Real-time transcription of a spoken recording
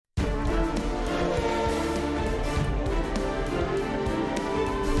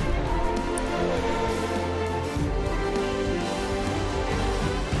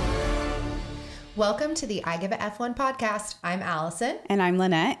Welcome to the I Give a F1 podcast. I'm Allison. And I'm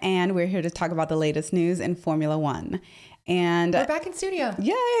Lynette, and we're here to talk about the latest news in Formula One. And we're back in studio.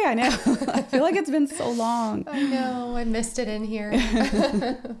 Yay, I know. I feel like it's been so long. I know. I missed it in here.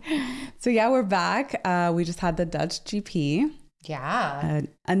 So yeah, we're back. We just had the Dutch GP. Yeah.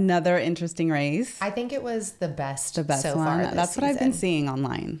 Another interesting race. I think it was the best so one. far this That's season. what I've been seeing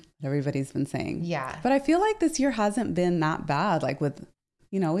online. Everybody's been saying. Yeah. But I feel like this year hasn't been that bad. Like with,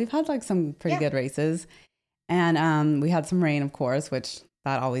 we've had like some pretty good races. And we had some rain, of course, which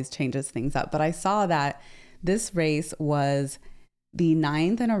that always changes things up. But I saw that this race was the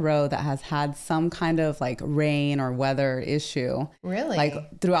 9th in a row that has had some kind of like rain or weather issue. Really?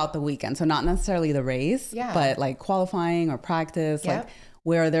 Like throughout the weekend. So not necessarily the race, but like qualifying or practice, like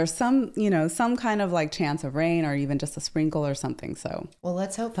where there's some, some kind of like chance of rain or even just a sprinkle or something. So, well,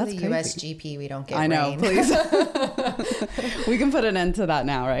 let's hope for the USGP we don't get rain. I know, please. We can put an end to that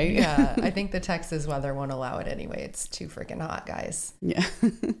now, right? Yeah. I think the Texas weather won't allow it anyway. It's too freaking hot, guys. Yeah.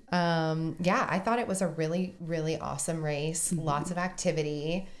 I thought it was a really, really awesome race. Mm-hmm. Lots of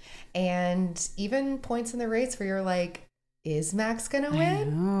activity and even points in the race where you're like, is Max going to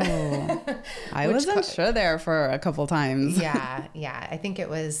win? I wasn't sure there for a couple times. Yeah. I think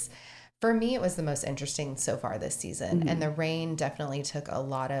for me, it was the most interesting so far this season. Mm-hmm. And the rain definitely took a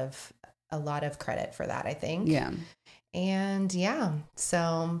lot of credit for that, I think. Yeah. And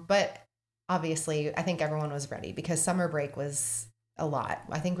but obviously I think everyone was ready because summer break was a lot.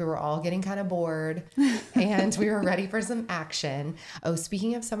 I think we were all getting kind of bored and we were ready for some action. Oh,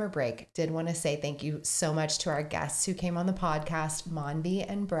 speaking of summer break, did want to say thank you so much to our guests who came on the podcast, Monby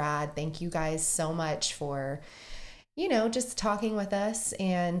and Brad. Thank you guys so much for, just talking with us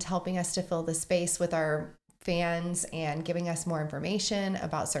and helping us to fill the space with our fans and giving us more information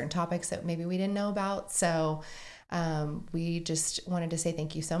about certain topics that maybe we didn't know about. So we just wanted to say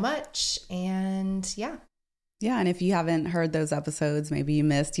thank you so much. And Yeah, and if you haven't heard those episodes, maybe you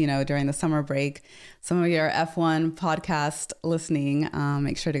missed, during the summer break, some of your F1 podcast listening,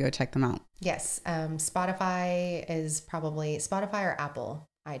 make sure to go check them out. Yes, Spotify or Apple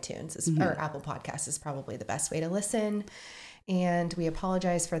iTunes or Apple Podcasts is probably the best way to listen. And we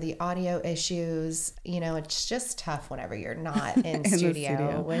apologize for the audio issues. It's just tough whenever you're not in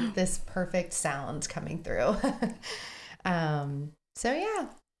studio with this perfect sound coming through.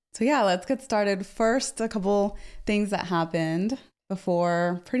 So let's get started. First, a couple things that happened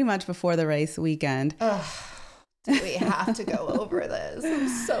pretty much before the race weekend. Do we have to go over this? I'm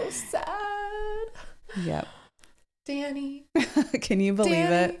so sad. Yep. Danny. Can you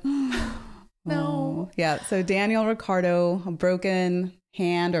believe it? No. Oh, yeah. So Daniel Ricciardo, a broken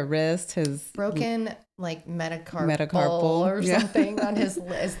hand or wrist, his broken like metacarpal or something on his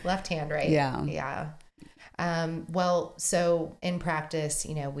left hand, right? Yeah. Yeah. Well, so in practice,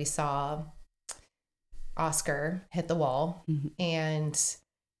 we saw Oscar hit the wall and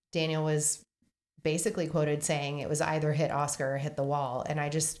Daniel was basically quoted saying it was either hit Oscar or hit the wall. And I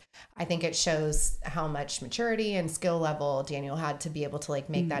think it shows how much maturity and skill level Daniel had to be able to like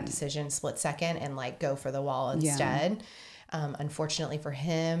make that decision split second and like go for the wall instead. Yeah. Unfortunately for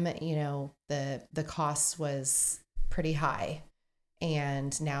him, the cost was pretty high.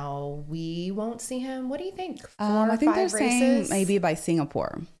 And now we won't see him. What do you think? 4 or 5 I think they're races? saying maybe by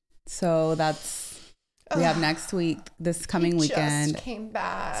Singapore. So we have next week, this coming weekend. Just came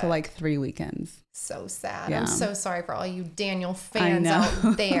back. So like 3 weekends. So sad. Yeah. I'm so sorry for all you Daniel fans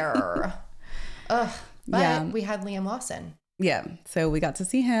out there. But we had Liam Lawson. Yeah. So we got to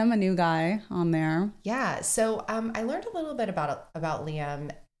see him, a new guy on there. Yeah. So I learned a little bit about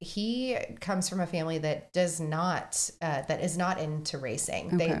Liam. He comes from a family that is not into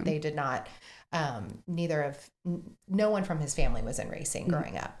racing. Okay. They did not, no one from his family was in racing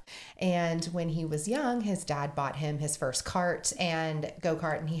growing up. And when he was young, his dad bought him his first kart and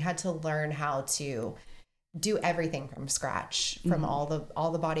go-kart, and he had to learn how to do everything from scratch, from all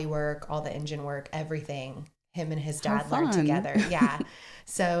the body work, all the engine work, everything. Him and his dad learned together. Yeah.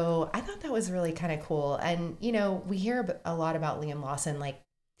 So I thought that was really kind of cool. And, we hear a lot about Liam Lawson, like,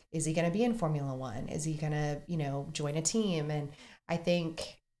 is he going to be in Formula One? Is he going to, join a team? And I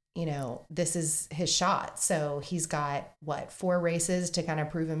think, this is his shot. So he's got 4 races to kind of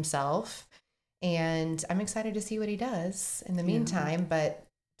prove himself. And I'm excited to see what he does in the meantime, but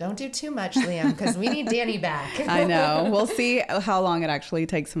don't do too much, Liam, because we need Danny back. I know. We'll see how long it actually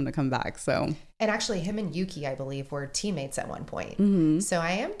takes him to come back. So, and actually him and Yuki, I believe, were teammates at one point. Mm-hmm. So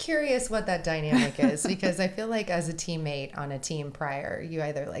I am curious what that dynamic is, because I feel like as a teammate on a team prior, you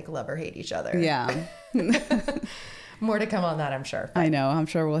either like love or hate each other. Yeah. More to come on that, I'm sure. I know. I'm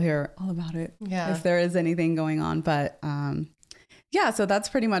sure we'll hear all about it. Yeah. If there is anything going on. But so that's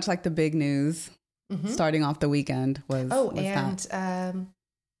pretty much like the big news starting off the weekend was Lance.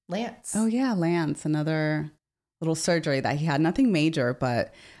 Oh yeah, Lance, another little surgery that he had, nothing major,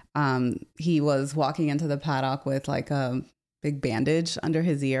 but he was walking into the paddock with like a big bandage under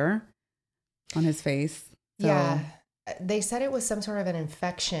his ear on his face. So. Yeah, they said it was some sort of an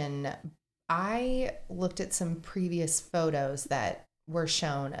infection. I looked at some previous photos that were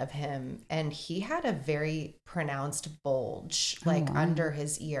shown of him, and he had a very pronounced bulge under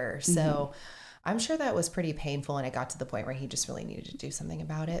his ear. So I'm sure that was pretty painful, and it got to the point where he just really needed to do something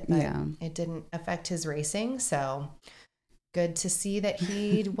about it, but it didn't affect his racing. So good to see that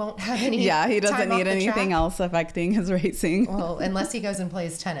he won't have any. Yeah, he doesn't need anything else affecting his racing. Well, unless he goes and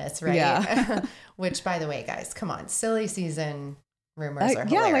plays tennis, right? Yeah. Which, by the way, guys, come on, silly season rumors are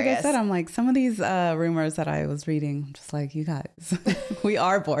hilarious. Yeah, like I said, I'm like, some of these rumors that I was reading, I'm just like, you guys, we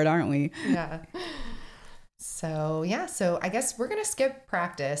are bored, aren't we? Yeah. So I guess we're going to skip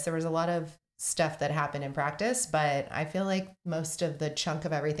practice. There was a lot of stuff that happened in practice, but I feel like most of the chunk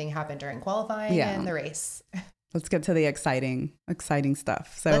of everything happened during qualifying and the race. Let's get to the exciting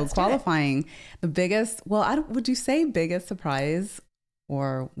stuff. So qualifying, the biggest, would you say biggest surprise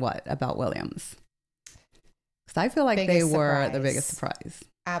or what about Williams? Because I feel like they were the biggest surprise.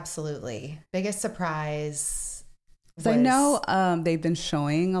 Absolutely. Biggest surprise. Because I know they've been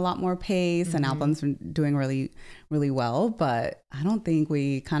showing a lot more pace and Albon's been doing really, really well, but I don't think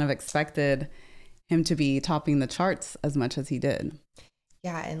we kind of expected him to be topping the charts as much as he did.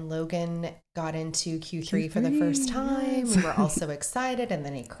 Yeah, and Logan got into Q3 for the first time. Yes. We were all so excited, and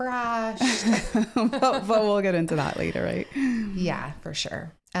then he crashed. but we'll get into that later, right? Yeah, for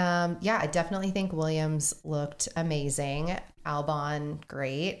sure. I definitely think Williams looked amazing. Albon,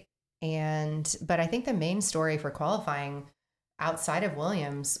 great. But I think the main story for qualifying outside of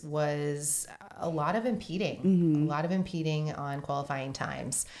Williams was a lot of impeding on qualifying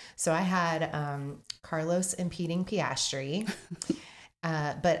times. So I had Carlos impeding Piastri.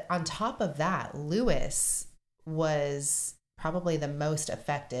 But on top of that, Lewis was probably the most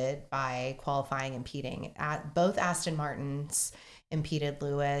affected by qualifying impeding. Both Aston Martins impeded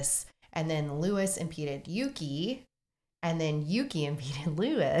Lewis, and then Lewis impeded Yuki, and then Yuki impeded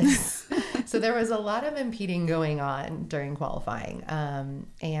Lewis. So there was a lot of impeding going on during qualifying.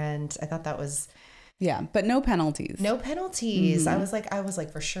 And I thought that was... Yeah, but no penalties. No penalties. I was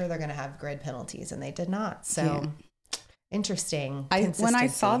like, for sure they're going to have grid penalties, and they did not. So... Interesting. When I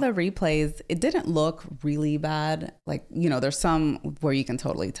saw the replays, it didn't look really bad. Like, there's some where you can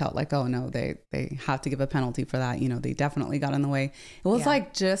totally tell, like, oh no, they have to give a penalty for that. They definitely got in the way. It was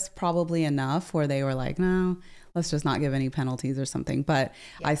like just probably enough where they were like, no, let's just not give any penalties or something. But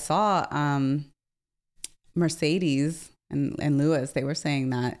I saw Mercedes and Lewis, they were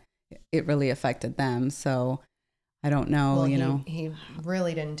saying that it really affected them. So I don't know, He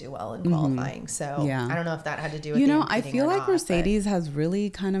really didn't do well in qualifying. So I don't know if that had to do with I feel like Mercedes has really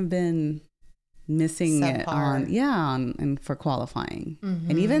kind of been missing it and for qualifying.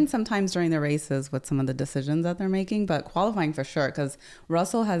 And even sometimes during the races with some of the decisions that they're making, but qualifying for sure, because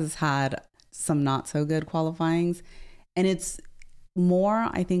Russell has had some not so good qualifyings. And it's more,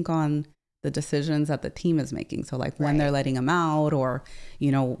 I think, on the decisions that the team is making. So like when they're letting him out or,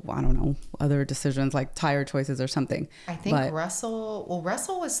 I don't know, other decisions like tire choices or something. I think Russell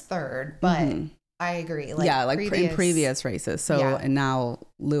was third, but I agree. In previous races. So, and now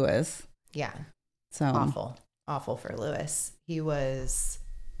Lewis. Yeah. So awful for Lewis. He was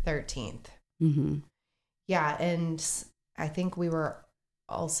 13th. Yeah. And I think we were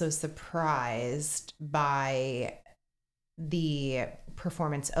also surprised by the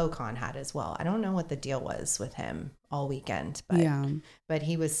performance Ocon had as well. I don't know what the deal was with him all weekend, but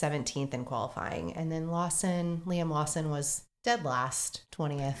he was 17th in qualifying. And then Liam Lawson was dead last,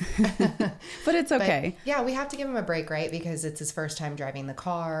 20th. But it's okay. But, we have to give him a break, right? Because it's his first time driving the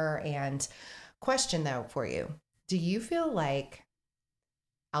car. And question though for you, do you feel like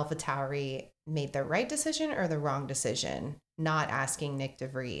AlphaTauri made the right decision or the wrong decision not asking Nick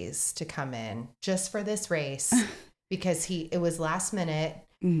DeVries to come in just for this race? Because it was last minute.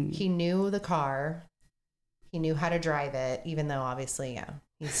 He knew the car. He knew how to drive it, even though obviously,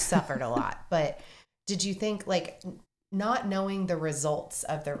 he suffered a lot. But did you think, like, not knowing the results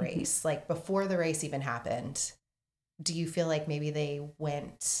of the race, like before the race even happened, do you feel like maybe they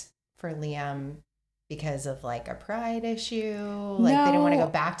went for Liam because of like a pride issue? Like they didn't want to go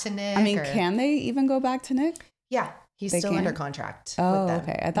back to Nick? I mean, can they even go back to Nick? Yeah. He's still under contract. Oh, with them.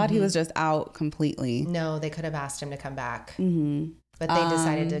 Okay. I thought he was just out completely. No, they could have asked him to come back. But they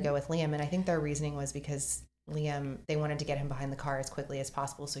decided to go with Liam. And I think their reasoning was because Liam, they wanted to get him behind the car as quickly as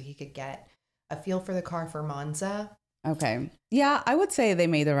possible so he could get a feel for the car for Monza Okay. Yeah, I would say they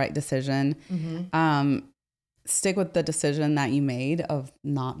made the right decision. Stick with the decision that you made of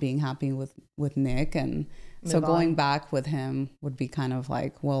not being happy with Nick. And so going back with him would be kind of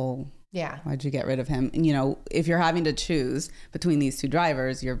like, well, yeah, why'd you get rid of him? And, you know, if you're having to choose between these two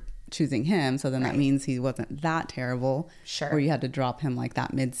drivers, you're choosing him. So then that means he wasn't that terrible. Sure. Or you had to drop him like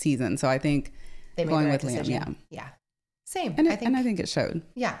that mid-season. So I think they made going the right with decision. Liam, Yeah. Same. And I think it showed.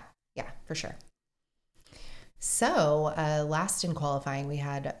 Yeah. Yeah, for sure. So last in qualifying, we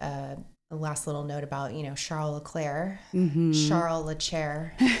had a last little note about, you know, Charles Leclerc. Charles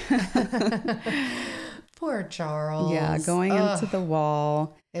Leclerc. Poor Charles. Yeah, going into the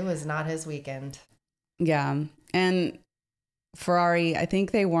wall. It was not his weekend. Yeah. And Ferrari, I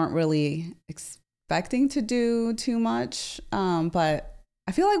think they weren't really expecting to do too much. But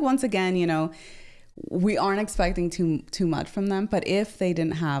I feel like once again, you know, we aren't expecting too much from them. But if they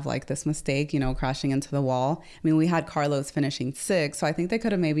didn't have like this mistake, you know, crashing into the wall, I mean, we had Carlos finishing 6th. So I think they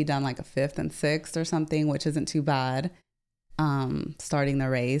could have maybe done like a 5th and 6th or something, which isn't too bad starting the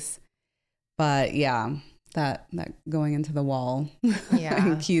race. But yeah, that going into the wall in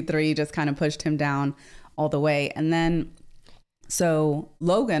Q3 just kind of pushed him down all the way. And then, so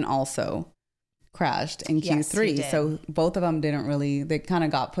Logan also crashed in Q3. Yes, so both of them they kind of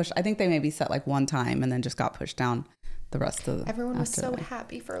got pushed. I think they maybe set like one time and then just got pushed down the rest of the Everyone was so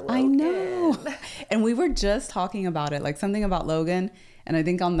happy for Logan. I know. And we were just talking about it, like something about Logan, and I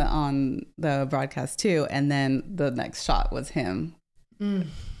think on the broadcast too. And then the next shot was him. Oh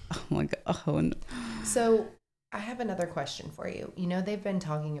my God. Oh, no. So I have another question for you. You know, they've been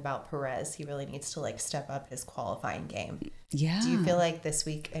talking about Perez. He really needs to like step up his qualifying game. Yeah. Do you feel like this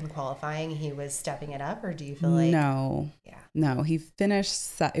week in qualifying he was stepping it up, or do you feel like no? Yeah. No, he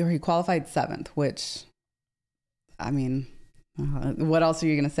he qualified 7th, which, I mean, what else are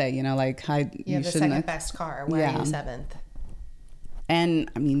you gonna say? You know, like you have the second best car. Why are you 7th? And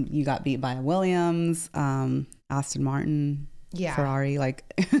I mean, you got beat by Williams, Aston Martin. Yeah. Ferrari, like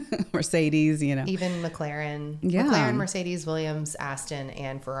Mercedes, you know. Even McLaren. Yeah. McLaren, Mercedes, Williams, Aston,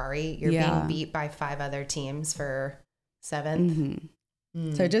 and Ferrari. You're being beat by 5 other teams for 7th.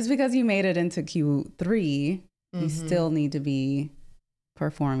 So just because you made it into Q3, you still need to be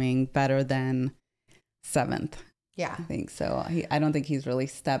performing better than 7th. Yeah. I think so. I don't think he's really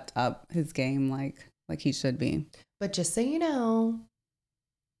stepped up his game like he should be. But just so you know,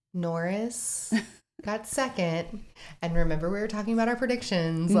 Norris got 2nd. And remember, we were talking about our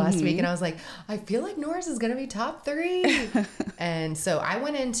predictions last week, and I was like, I feel like Norris is going to be top 3. And so I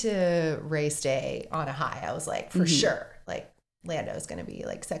went into race day on a high. I was like, for sure, like Lando's going to be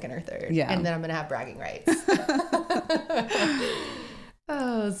like 2nd or 3rd. Yeah. And then I'm going to have bragging rights.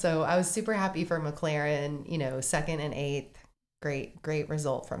 So I was super happy for McLaren, you know, 2nd and 8th. Great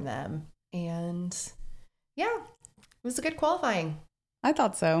result from them. And yeah, it was a good qualifying. I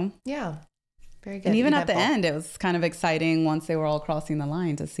thought so. Yeah. Very good. And even at the end, it was kind of exciting once they were all crossing the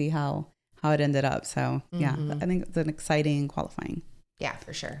line to see how it ended up. So yeah, I think it's an exciting qualifying. Yeah,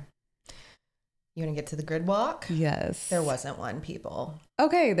 for sure. You want to get to the grid walk? Yes. There wasn't one, people.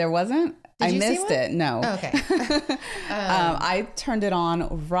 Okay, there wasn't? Did you missed see one? it. No. Oh, okay. I turned it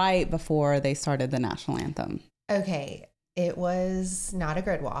on right before they started the national anthem. Okay. It was not a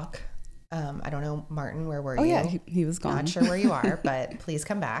grid walk. I don't know, Martin, where were you? Oh yeah, he was gone. Not sure where you are, but please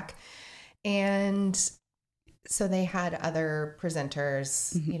come back. And so they had other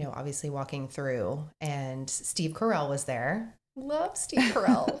presenters, you know, obviously walking through, and Steve Carell was there. Love Steve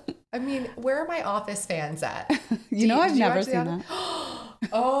Carell. I mean, where are my Office fans at? I've never seen that.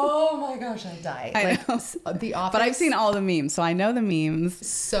 Oh my gosh, I died. The Office. But I've seen all the memes, so I know the memes.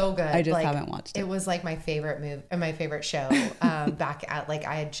 So good. I just haven't watched it. It was like my favorite my favorite show. Back at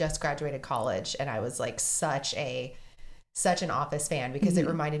I had just graduated college, and I was like such an Office fan because it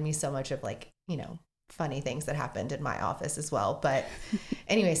reminded me so much of like, you know, funny things that happened in my office as well. But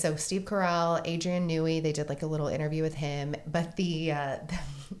anyway, so Steve Carell, Adrian Newey, they did like a little interview with him. But the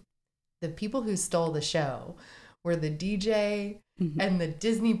people who stole the show were the DJ and the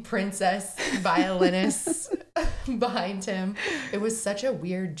Disney princess violinists behind him. It was such a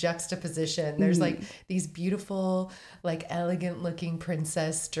weird juxtaposition. There's like these beautiful, like elegant looking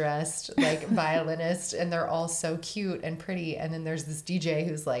princess dressed like violinists, and they're all so cute and pretty. And then there's this DJ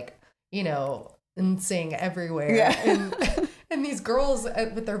who's like, you know, and sing everywhere. Yeah. And these girls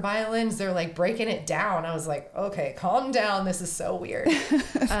with their violins, they're like breaking it down. I was like, okay, calm down. This is so weird.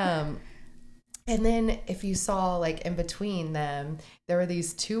 And then if you saw like in between them, there were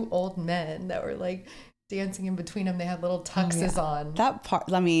these 2 old men that were like dancing in between them. They had little tuxes on. That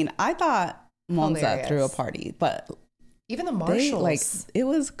part, I mean, I thought Monza threw a party, but Even the marshals. It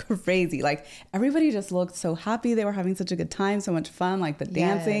was crazy. Like everybody just looked so happy. They were having such a good time, so much fun, like the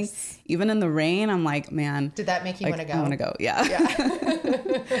dancing, even in the rain. I'm like, man. Did that make you want to go? I want to go.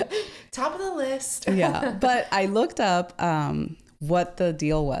 Yeah. Top of the list. Yeah. But I looked up what the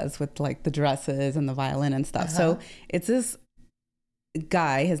deal was with like the dresses and the violin and stuff. So it's this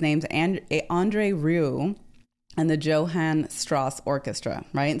guy, his name's Andre Rieu, and the Johann Strauss Orchestra,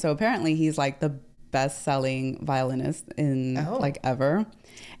 right? And so apparently he's like the best-selling violinist in like ever.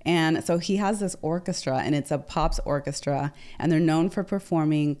 And so he has this orchestra, and it's a pops orchestra, and they're known for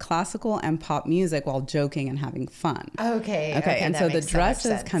performing classical and pop music while joking and having fun. Okay. And so the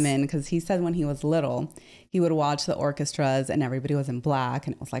dresses come in, because he said when he was little, he would watch the orchestras and everybody was in black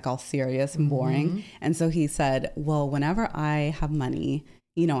and it was like all serious and boring. And so he said, well, whenever I have money,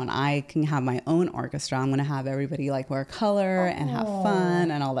 you know, and I can have my own orchestra, I'm going to have everybody like wear color and have fun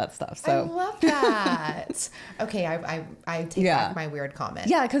and all that stuff. So I love that. Okay. I take back my weird comment.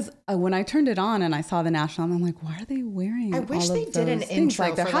 Yeah. Cause when I turned it on and I saw the national anthem, I'm like, why are they wearing I wish all they of did an those things? intro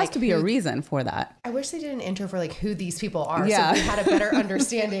Like there for, has like, to be a who- reason for that. I wish they did an intro for like who these people are. Yeah. So we had a better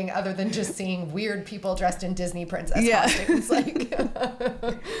understanding other than just seeing weird people dressed in Disney princess costumes. Like,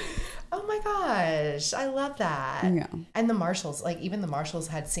 oh my gosh, I love that. Yeah. And the marshals, like even the marshals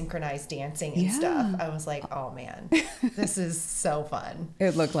had synchronized dancing and stuff. I was like, oh man, this is so fun.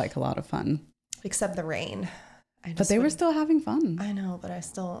 It looked like a lot of fun. Except the rain. But they were still having fun. I know, but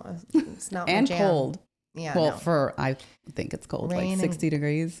it's not my And jam. cold. Yeah. Well, I think it's cold, Rain like 60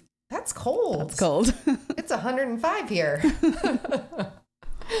 degrees. That's cold. That's cold. It's 105 here.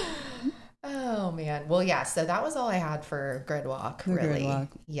 Oh man. Well, yeah. So that was all I had for grid walk. Really. Grid walk.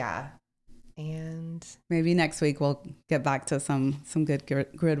 Yeah. And maybe next week we'll get back to some good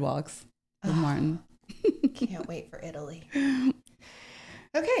grid walks with Martin. Can't wait for Italy.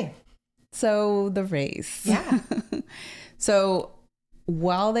 Okay. So the race. Yeah. So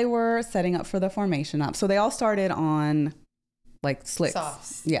while they were setting up for the formation lap, so they all started on like slicks.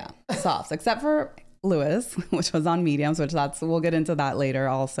 Softs. Yeah, softs, except for Lewis, which was on mediums, which we'll get into that later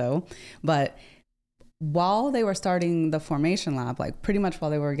also. But while they were starting the formation lap, like pretty much while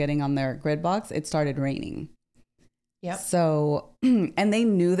they were getting on their grid box, it started raining. Yep. So, and they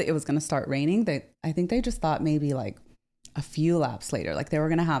knew that it was going to start raining. I think they just thought maybe like a few laps later, like they were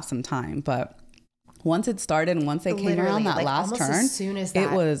going to have some time. But once it started and once they came around that like, last turn, as soon as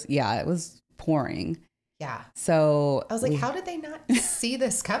that, it was pouring. Yeah. So I was like, how did they not see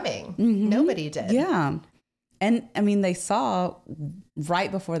this coming? Nobody did. Yeah. And I mean, they saw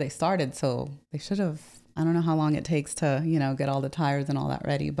right before they started, so they should have, I don't know how long it takes to, get all the tires and all that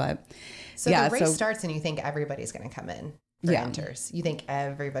ready, but so the race starts and you think everybody's going to come in for enters. You think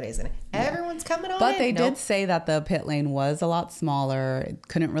everybody's going to, everyone's coming on But in. they did say that the pit lane was a lot smaller. It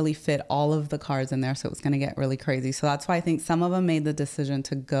couldn't really fit all of the cars in there, so it was going to get really crazy. So that's why I think some of them made the decision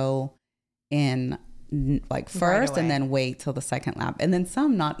to go in like first and then wait till the second lap, and then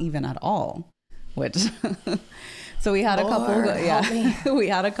some not even at all, which so we had a couple we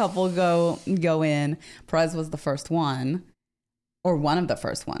had a couple go in. Perez was the first one, or one of the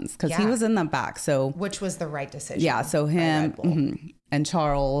first ones, because he was in the back, so which was the right decision. So him and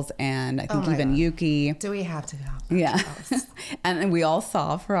Charles and I think even Yuki. Do we have to go? Yeah. And we all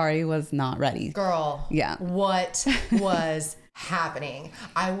saw Ferrari was not ready. Girl. Yeah. What was happening?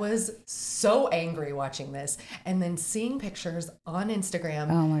 I was so angry watching this and then seeing pictures on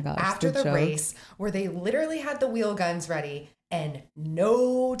Instagram after the race where they literally had the wheel guns ready and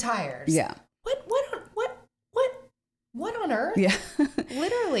no tires. Yeah. What on earth? Yeah.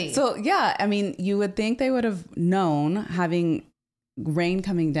 Literally. So yeah, I mean, you would think they would have known, having rain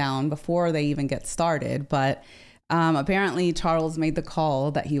coming down before they even get started, but apparently Charles made the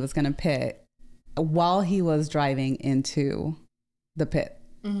call that he was going to pit while he was driving into the pit.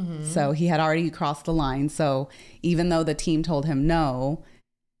 So he had already crossed the line. So even though the team told him no,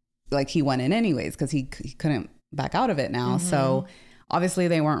 like he went in anyways because he couldn't back out of it now. So obviously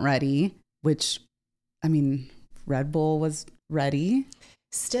they weren't ready, which, I mean, Red Bull was ready.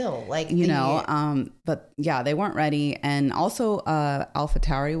 Still, like, but yeah, they weren't ready. And also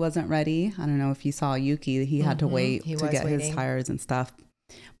AlphaTauri wasn't ready. I don't know if you saw Yuki, he had to wait to get his tires and stuff.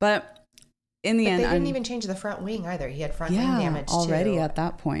 But in the end, they didn't even change the front wing either. He had front wing damage already too. at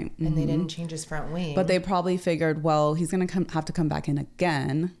that point. And they didn't change his front wing. But they probably figured, well, he's going to have to come back in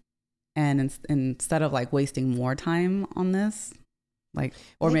again. And instead of like wasting more time on this, like,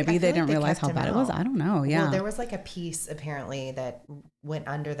 or maybe they didn't realize how bad it was. I don't know. Yeah. Well, there was like a piece apparently that went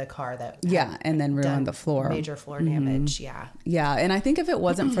under the car that and then ruined the floor. Major floor damage. Yeah. Yeah. And I think if it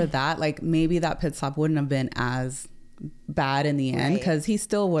wasn't for that, like maybe that pit stop wouldn't have been as bad in the end, because he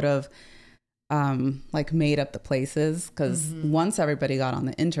still would have like made up the places because once everybody got on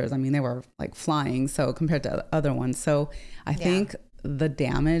the inters, I mean, they were like flying. So compared to other ones. So I think the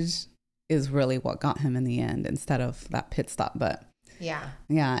damage is really what got him in the end instead of that pit stop. But yeah.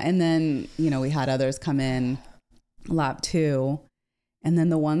 And then, you know, we had others come in lap 2. And then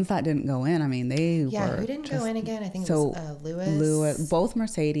the ones that didn't go in, I mean, they were who didn't go in again? I think it was Lewis, both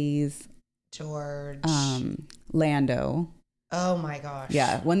Mercedes, George, Lando. Oh my gosh.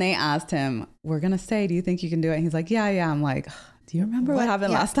 Yeah. When they asked him, we're going to stay, do you think you can do it? And he's like, yeah. I'm like, do you remember what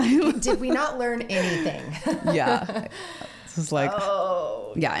happened last time? Did we not learn anything? Yeah. This was like,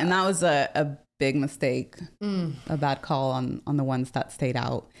 yeah. And that was a big mistake, a bad call on the ones that stayed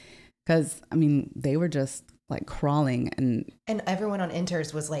out. Because, I mean, they were just like crawling and everyone on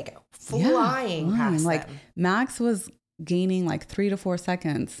inters was like flying past like them. Max was gaining like 3 to 4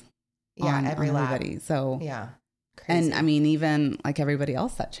 seconds on everybody. So crazy. And I mean, even like everybody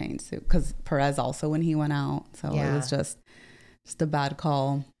else that changed too, because Perez also when he went out. So it was just a bad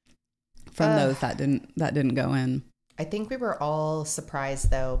call from those that didn't go in. I think we were all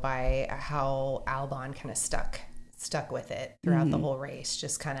surprised though by how Albon kind of stuck with it throughout the whole race,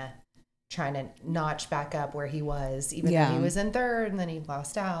 just kind of trying to notch back up where he was, even though he was in third and then he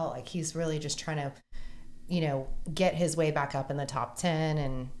lost out. Like he's really just trying to, you know, get his way back up in the top 10.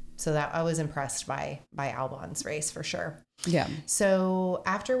 And so that I was impressed by Albon's race for sure. Yeah. So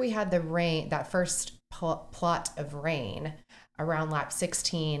after we had the rain, that first plot of rain around lap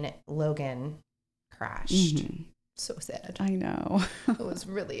 16, Logan crashed. So sad. I know. I was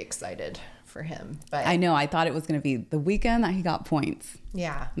really excited for him, but I know. I thought it was going to be the weekend that he got points.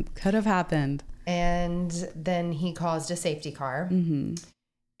 Yeah. It could have happened. And then he caused a safety car.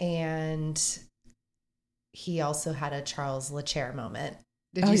 And he also had a Charles Leclerc moment.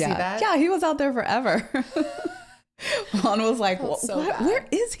 Did you see that? Yeah, he was out there forever. Juan was like, where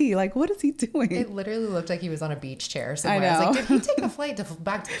is he? Like, what is he doing? It literally looked like he was on a beach chair somewhere. I know. I was like, did he take a flight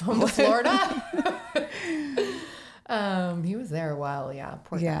back home to Florida? He was there a while. Yeah.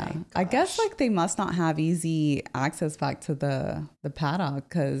 Poor guy. Gosh. I guess like they must not have easy access back to the paddock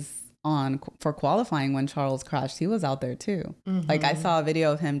because for qualifying when Charles crashed, he was out there too. Like I saw a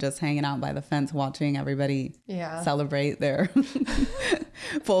video of him just hanging out by the fence watching everybody celebrate their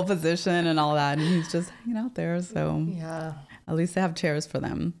full position and all that, and he's just hanging out there. So at least they have chairs for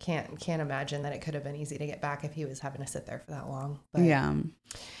them. Can't imagine that it could have been easy to get back if he was having to sit there for that long. But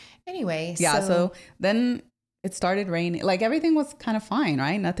anyway, so then it started raining. Like everything was kind of fine,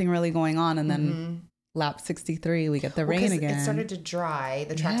 right? Nothing really going on, and then lap 63, we get the rain again. It started to dry.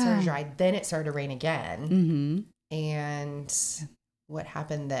 The track started to dry. Then it started to rain again. And what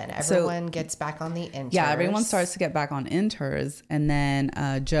happened then? Everyone gets back on the inters. Yeah, everyone starts to get back on inters. And then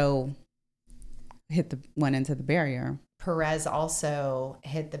Joe went into the barrier. Perez also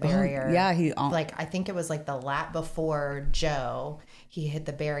hit the barrier. I think it was like the lap before Joe, he hit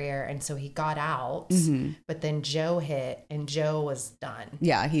the barrier, and so he got out. But then Joe hit, and Joe was done.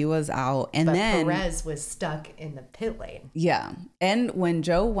 Yeah, he was out, and but then Perez was stuck in the pit lane. Yeah, and when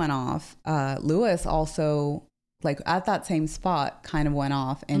Joe went off, Lewis also like at that same spot kind of went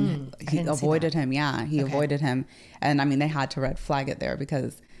off, and he avoided him. Yeah, he avoided him, and I mean they had to red flag it there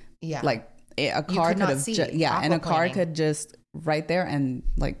because like. A car could have, and a car could just right there and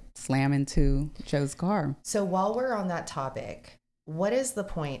like slam into Joe's car. So while we're on that topic, what is the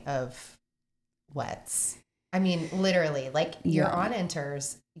point of wets? I mean, literally, like you're on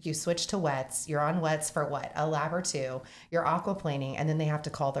inters, you switch to wets, you're on wets for what, a lap or two, you're aquaplaning, and then they have to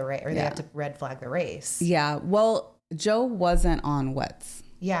call the race, or they have to red flag the race. Yeah, well, Joe wasn't on wets.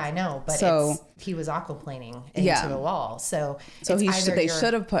 Yeah, I know, but he was aquaplaning into the wall. So they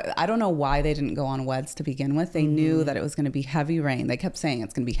should have put, I don't know why they didn't go on wets to begin with. They knew that it was going to be heavy rain. They kept saying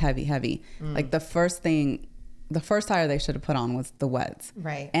it's going to be heavy. Like the first tire they should have put on was the wets.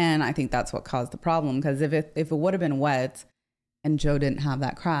 Right. And I think that's what caused the problem, because if it would have been wet and Joe didn't have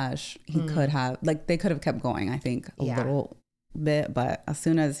that crash, he could have, like they could have kept going, I think, a little bit. But as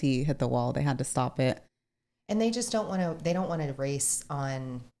soon as he hit the wall, they had to stop it. And they just don't want to race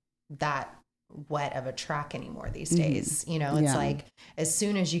on that wet of a track anymore these days. You know, it's like as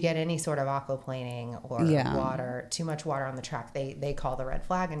soon as you get any sort of aquaplaning or water, too much water on the track, they call the red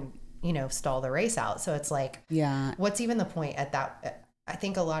flag and, you know, stall the race out. So it's like, what's even the point at that? I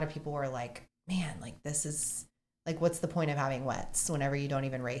think a lot of people were like, man, like this is like, what's the point of having wets whenever you don't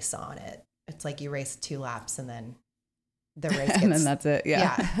even race on it? It's like you race 2 laps and then the race gets, and then that's it.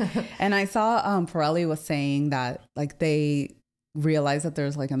 And I saw Pirelli was saying that like they realize that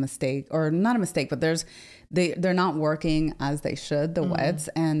there's like a mistake, or not a mistake, but they're not working as they should, the wets,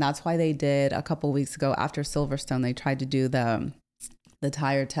 and that's why they did a couple weeks ago after Silverstone, they tried to do the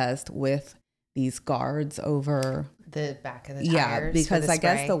tire test with these guards over the back of the tires. Yeah, because I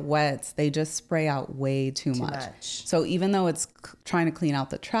guess spray. the wets, they just spray out way too much. So even though it's trying to clean out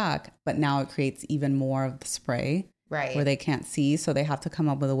the track, but now it creates even more of the spray right where they can't see. So they have to come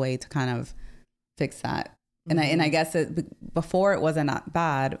up with a way to kind of fix that. And I guess before it wasn't that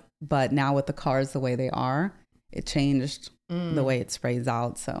bad, but now with the cars the way they are, it changed the way it sprays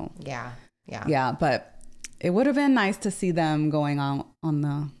out. So yeah, but it would have been nice to see them going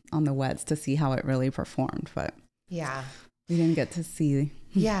on the wets to see how it really performed, but yeah, we didn't get to see.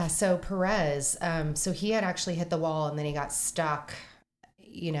 Yeah, so Perez, so he had actually hit the wall and then he got stuck,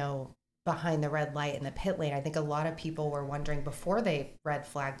 behind the red light in the pit lane. I think a lot of people were wondering before they red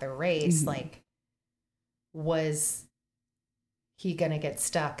flagged the race, like, was he going to get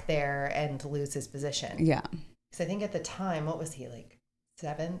stuck there and lose his position? Yeah. Because I think at the time, what was he, like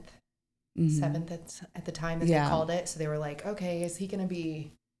seventh at the time that they called it? So they were like, okay, is he going to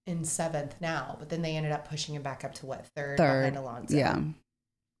be in seventh now? But then they ended up pushing him back up to what, third behind Alonso. Yeah.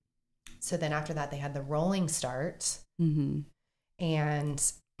 So then after that, they had the rolling start and,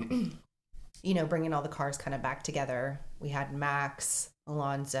 bringing all the cars kind of back together. We had Max,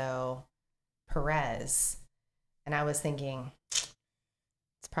 Alonso, Perez. And I was thinking,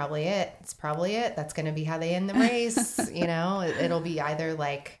 it's probably it. That's going to be how they end the race. It'll be either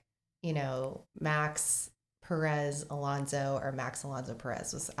like, Max, Perez, Alonso, or Max, Alonso,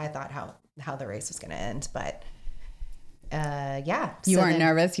 Perez was, I thought, how the race was going to end. But you weren't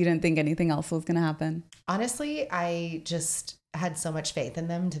nervous? You didn't think anything else was going to happen? Honestly, I just had so much faith in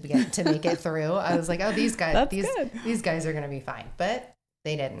them to make it through. I was like, oh, these guys are going to be fine. But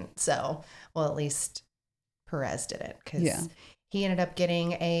they didn't. So, well, at least Perez did it because he ended up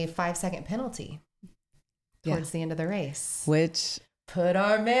getting a 5-second penalty towards the end of the race, which put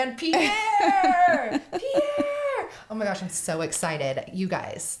our man Pierre. Oh my gosh, I'm so excited, you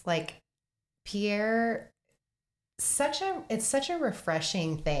guys. Like, Pierre, it's such a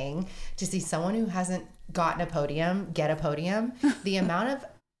refreshing thing to see someone who hasn't gotten a podium get a podium. The amount of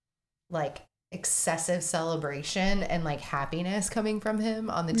like excessive celebration and like happiness coming from him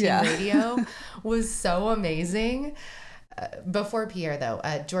on the team radio was so amazing. Before Pierre though,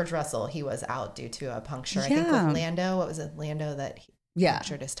 George Russell, he was out due to a puncture. I think with Lando, what was it? Lando that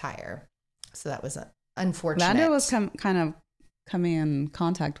punctured his tire. So that was unfortunate. Lando was kind of coming in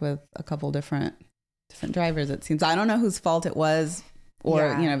contact with a couple different drivers, it seems. I don't know whose fault it was, or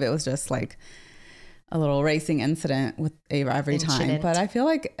if it was just like a little racing incident with every time. But I feel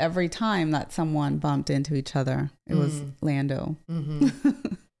like every time that someone bumped into each other, it was Lando.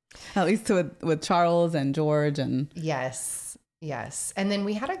 At least with Charles and George and yes. And then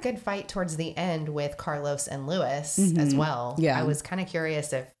we had a good fight towards the end with Carlos and Lewis as well. Yeah, I was kind of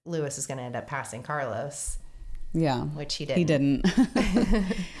curious if Lewis is going to end up passing Carlos. Yeah, which he didn't. He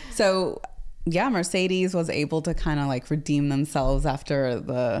didn't. So. Yeah, Mercedes was able to kind of like redeem themselves after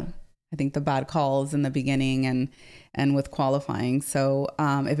the bad calls in the beginning and with qualifying. So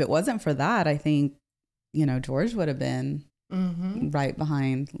if it wasn't for that, I think, George would have been right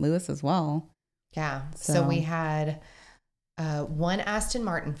behind Lewis as well. Yeah. So we had one Aston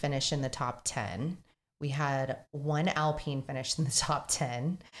Martin finish in the top 10. We had one Alpine finish in the top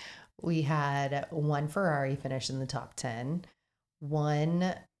 10. We had one Ferrari finish in the top 10.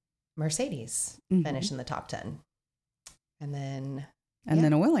 One Mercedes finish in the top 10. And then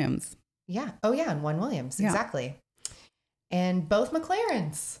a Williams. Yeah. Oh yeah. And one Williams. Yeah. Exactly. And both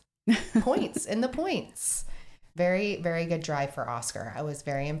McLarens points in the points. Very, very good drive for Oscar. I was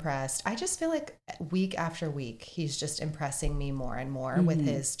very impressed. I just feel like week after week, he's just impressing me more and more with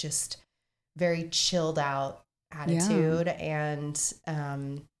his just very chilled out attitude. And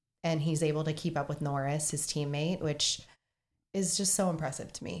he's able to keep up with Norris, his teammate, which is just so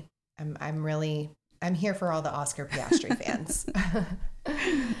impressive to me. I'm here for all the Oscar Piastri fans.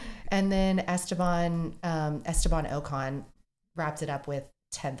 And then Esteban Ocon wrapped it up with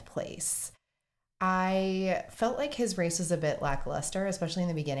 10th place. I felt like his race was a bit lackluster, especially in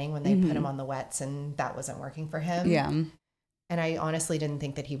the beginning when they put him on the wets and that wasn't working for him. Yeah. And I honestly didn't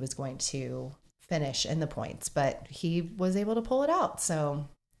think that he was going to finish in the points, but he was able to pull it out. So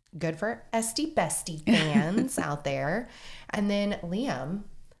good for Esty Bestie fans out there. And then Liam,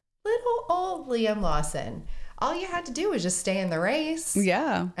 little old Liam Lawson. All you had to do was just stay in the race.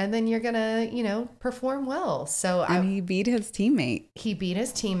 Yeah. And then you're going to, perform well. So he beat his teammate. He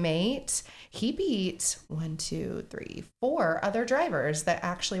beat 4 other drivers that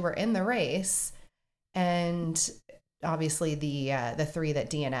actually were in the race. And obviously the 3 that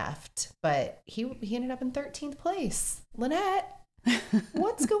DNF'd, but he ended up in 13th place. Lynette.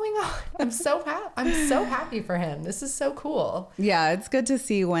 What's going on? I'm so happy for him. This is so cool. Yeah, it's good to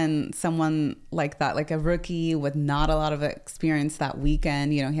see when someone like that, like a rookie with not a lot of experience that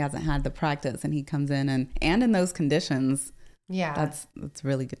weekend, he hasn't had the practice and he comes in and in those conditions. Yeah. That's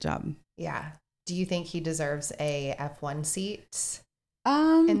really good job. Yeah. Do you think he deserves a F1 seat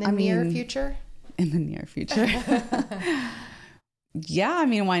in the near future? In the near future. Yeah, I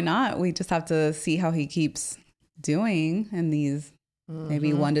mean, why not? We just have to see how he keeps doing in these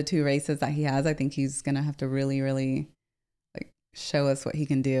maybe 1 to 2 races that he has. I think he's going to have to really, really like show us what he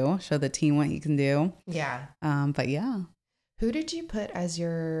can do, show the team what he can do. Yeah. But yeah. Who did you put as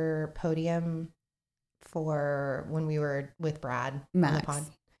your podium for when we were with Brad? Max. On the pod?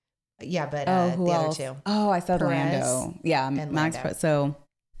 Yeah, but who the else? other two. Oh, I said Perez Lando. Yeah, and Max. Lando.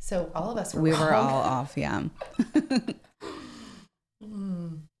 So all of us were we wrong. were all off. Yeah.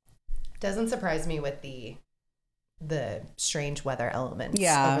 Doesn't surprise me with the strange weather elements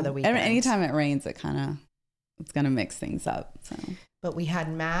over the Yeah. weekend. Anytime it rains, it's going to mix things up. So. But we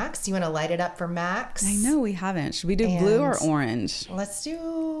had Max. You want to light it up for Max? I know we haven't. Should we do blue or orange? Let's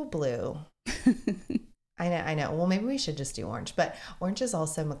do blue. I know. Well, maybe we should just do orange, but orange is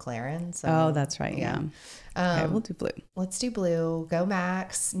also McLaren. So oh, that's right. Yeah. Okay, we'll do blue. Let's do blue. Go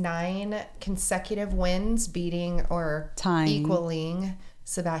Max. 9 consecutive wins, beating or equaling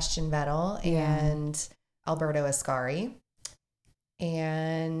Sebastian Vettel and Alberto Ascari.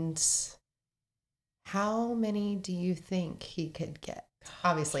 And how many do you think he could get?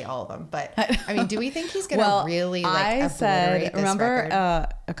 Obviously all of them, but I mean, do we think he's going to really obliterate this record?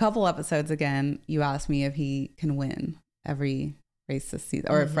 A couple episodes again, you asked me if he can win every race this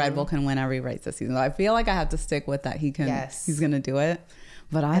season, or if Red Bull can win every race this season. I feel like I have to stick with that. He can. Yes. He's going to do it,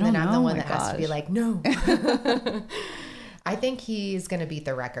 but I don't know. And then I'm the one that has to be like, no. I think he's going to beat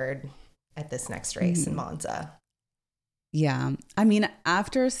the record at this next race in Monza. Yeah, I mean,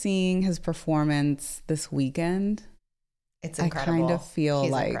 after seeing his performance this weekend. It's incredible. I kind of feel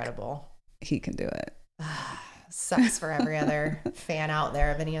He's like incredible. He can do it. Sucks for every other fan out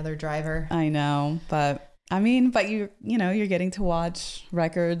there of any other driver. I know, but I mean, but you're getting to watch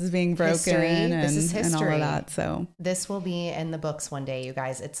records being broken and all of that. So this will be in the books one day, you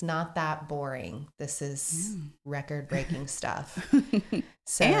guys. It's not that boring. This is record-breaking stuff.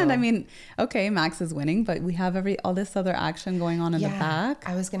 So, and I mean, okay, Max is winning, but we have all this other action going on in the back.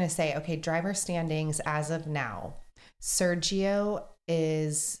 I was going to say, okay, driver standings as of now. Sergio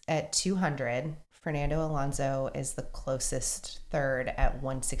is at 200. Fernando Alonso is the closest third at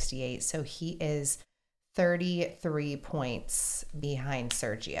 168. So he is 33 points behind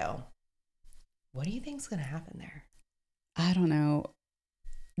Sergio. What do you think is going to happen there? I don't know.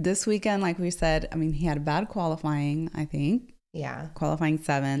 This weekend, like we said, I mean, he had a bad qualifying, I think. Yeah. Qualifying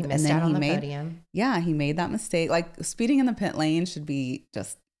 7th. He missed out on the podium. Yeah, he made that mistake. Like speeding in the pit lane should be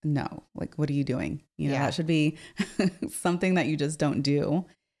just no, like, what are you doing? That should be something that you just don't do.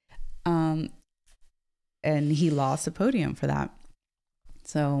 And he lost a podium for that.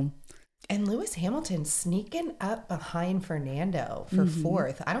 So. And Lewis Hamilton sneaking up behind Fernando for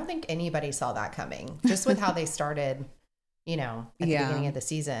 4th. I don't think anybody saw that coming. Just with how they started, at the beginning of the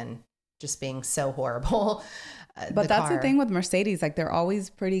season, just being so horrible. But that's the thing with Mercedes. Like, they're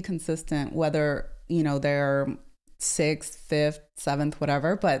always pretty consistent, whether, they're 6th, 5th, 7th,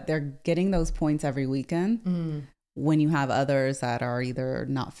 whatever, but they're getting those points every weekend when you have others that are either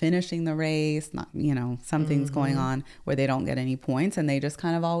not finishing the race, not, something's going on where they don't get any points, and they just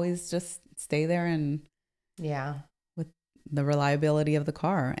kind of always just stay there and with the reliability of the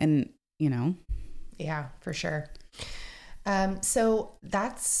car and, Yeah, for sure. So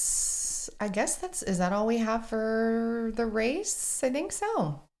is that all we have for the race? I think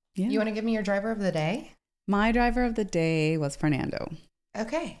so. Yeah. You want to give me your driver of the day? My driver of the day was Fernando.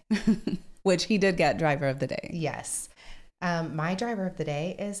 Okay. Which he did get driver of the day. Yes. My driver of the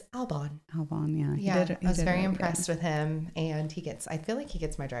day is Albon. Albon, yeah. Yeah, I was very impressed with him. And I feel like he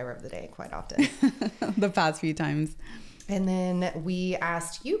gets my driver of the day quite often. The past few times. And then we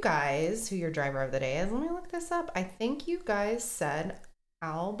asked you guys who your driver of the day is. Let me look this up. I think you guys said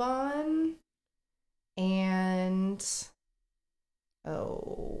Albon and...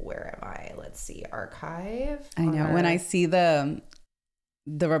 Oh, where am I? Let's see. Archive. I know. When I see the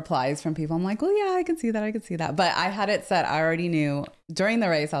replies from people, I'm like, well, yeah, I can see that. But I had it set. I already knew during the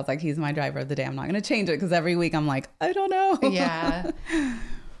race. I was like, he's my driver of the day. I'm not going to change it because every week I'm like, I don't know. Yeah.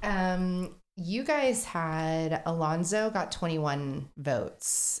 You guys had Alonso got 21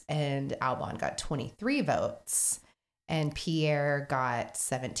 votes and Albon got 23 votes. And Pierre got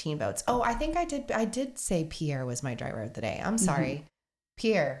 17 votes. Oh, I think I did say Pierre was my driver of the day. I'm sorry.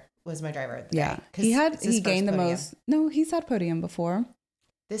 Pierre, was my driver of the Yeah. day. 'Cause He gained the most. No, he's had podium before.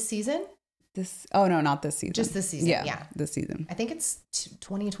 This season? No, not this season. Just this season. Yeah. This season. I think it's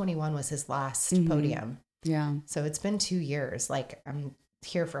 2021 was his last podium. Yeah. So it's been 2 years. Like, I'm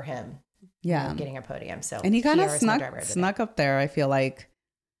here for him. Yeah. Getting a podium. So, and he kind of snuck up there. I feel like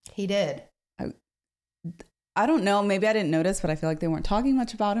he did. I don't know. Maybe I didn't notice, but I feel like they weren't talking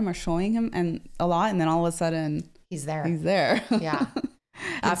much about him or showing him a lot. And then all of a sudden he's there. Yeah.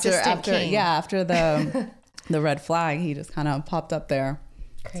 after the red flag, he just kind of popped up there.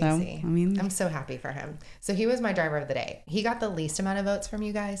 Crazy. So, I'm so happy for him. So he was my driver of the day. He got the least amount of votes from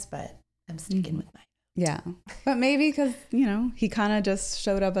you guys, but I'm sticking with mine. Yeah. But maybe because, he kind of just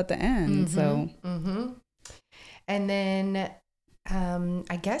showed up at the end. So. And then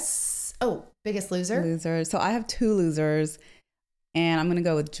I guess, biggest loser. So I have 2 losers, and I'm going to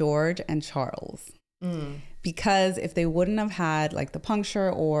go with George and Charles. Because if they wouldn't have had like the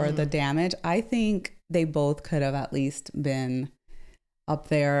puncture or the damage, I think they both could have at least been up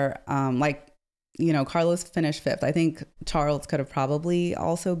there. Carlos finished 5th. I think Charles could have probably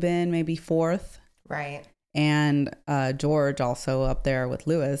also been maybe 4th. Right. And George also up there with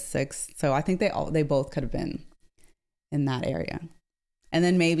Lewis 6th. So I think they both could have been in that area. And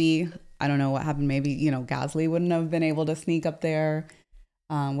then maybe, I don't know what happened. Maybe, Gasly wouldn't have been able to sneak up there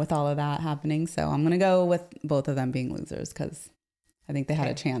with all of that happening. So I'm going to go with both of them being losers because I think they had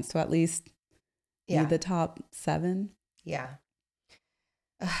a chance to at least be the top 7. Yeah.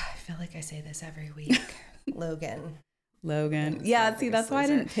 I feel like I say this every week. Logan. Yeah, see, that's why I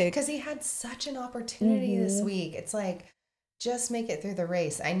didn't pick. Because he had such an opportunity this week. It's like, just make it through the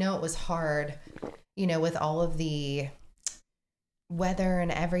race. I know it was hard, with all of the weather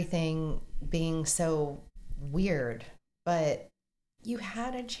and everything being so weird, but you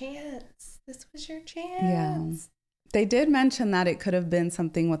had a chance. This was your chance. Yeah. They did mention that it could have been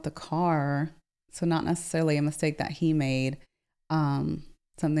something with the car. So not necessarily a mistake that he made.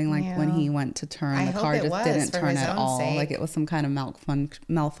 Something like when he went to turn, the car just didn't turn at all. Sake. Like it was some kind of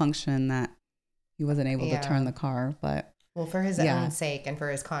malfunction that he wasn't able to turn the car. But for his own sake and for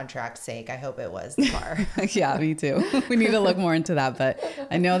his contract's sake, I hope it was the car. Yeah, me too. We need to look more into that, but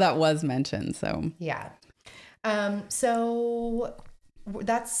I know that was mentioned. So yeah. So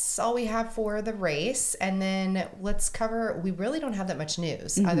that's all we have for the race. And then let's cover, we really don't have that much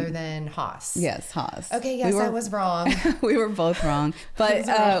news other than Haas. Yes, Haas. Okay, yes, I was wrong. We were both wrong. But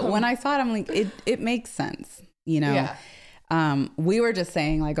when I saw it, I'm like, it makes sense, Yeah. We were just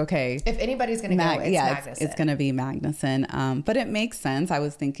saying like, okay. If anybody's going to go, it's Magnussen. It's going to be Magnussen. But it makes sense. I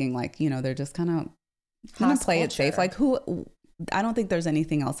was thinking like, they're just kind of going to play it safe. Like I don't think there's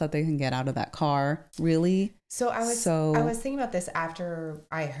anything else that they can get out of that car, really. So I was thinking about this after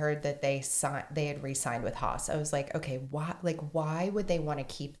I heard that they had re-signed with Haas. I was like, okay, why would they want to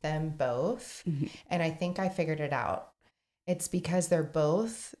keep them both? And I think I figured it out. It's because they're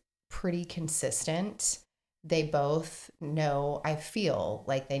both pretty consistent. They both know, I feel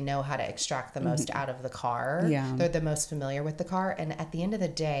like they know how to extract the most out of the car. Yeah. They're the most familiar with the car. And at the end of the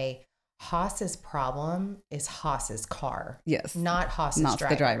day, Haas's problem is Haas's car. Yes. Not Haas's not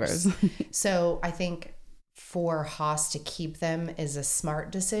drivers. the drivers. So I think for Haas to keep them is a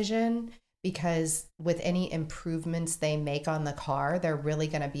smart decision because with any improvements they make on the car, they're really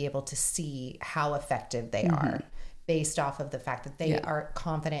going to be able to see how effective they are based off of the fact that they are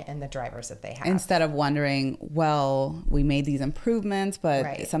confident in the drivers that they have. Instead of wondering, well, we made these improvements,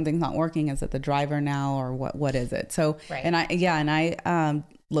 but something's not working. Is it the driver now or what is it? So, and I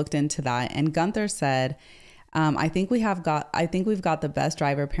looked into that, and Gunther said, I think we've got the best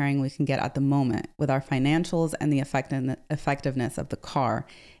driver pairing we can get at the moment with our financials and the effectiveness of the car.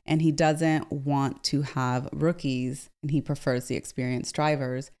 And he doesn't want to have rookies, and he prefers the experienced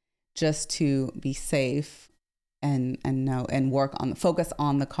drivers just to be safe and focus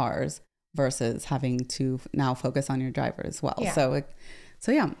on the cars versus having to now focus on your driver as well. Yeah. So it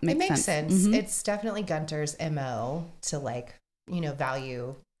makes sense. It's definitely Gunter's MO to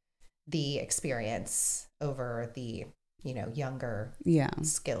value the experience over the, younger,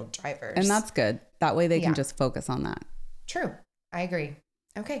 skilled drivers. And that's good. That way they can just focus on that. True. I agree.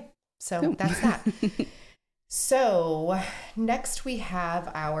 Okay. So that's that. So next we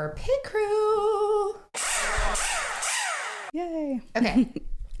have our pit crew. Yay. Okay.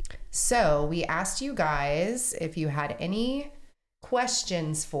 So we asked you guys if you had any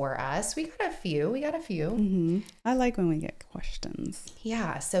questions for us. We got a few. I like when we get questions.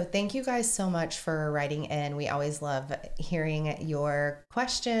 Yeah. So thank you guys so much for writing in. We always love hearing your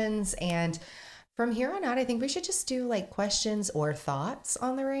questions. And from here on out, I think we should just do questions or thoughts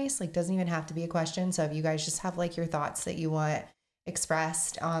on the race. Doesn't even have to be a question. So if you guys just have your thoughts that you want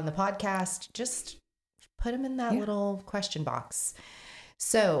expressed on the podcast, just put them in that little question box.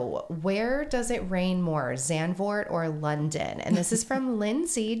 So, where does it rain more, Zandvoort or London? And this is from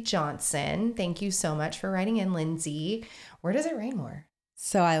Lindsay Johnson. Thank you so much for writing in, Lindsay. Where does it rain more?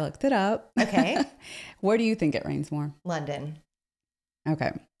 So I looked it up. Okay. Where do you think it rains more? London.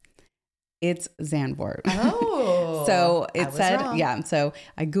 Okay. It's Zandvoort. Oh. So it was said, wrong. so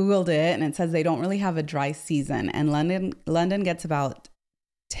I Googled it and it says they don't really have a dry season. And London gets about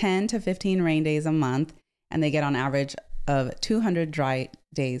 10 to 15 rain days a month. And they get on average of 200 dry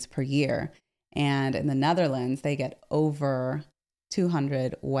days per year. And in the Netherlands, they get over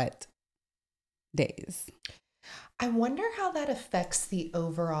 200 wet days. I wonder how that affects the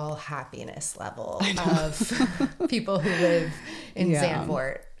overall happiness level of people who live in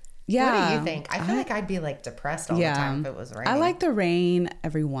Zandvoort. Yeah. What do you think? I feel like I'd be like depressed all the time if it was raining. I like the rain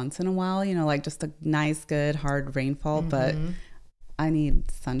every once in a while, you know, like just a nice, good, hard rainfall, but I need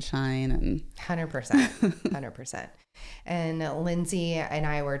sunshine and 100%. 100%. And Lindsay and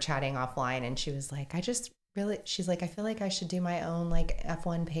I were chatting offline and she was like, she's like, I feel like I should do my own like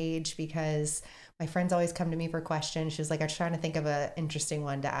F1 page because my friends always come to me for questions. She was like, I was trying to think of an interesting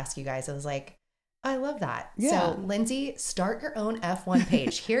one to ask you guys. I was like, I love that. Yeah. So Lindsay, start your own F1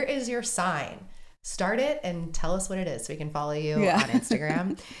 page. Here is your sign. Start it and tell us what it is so we can follow you on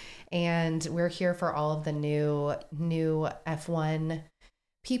Instagram. And we're here for all of the new F1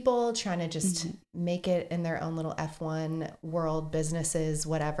 people trying to just make it in their own little F1 world, businesses,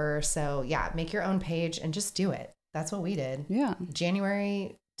 whatever. So yeah, make your own page and just do it. That's what we did. Yeah.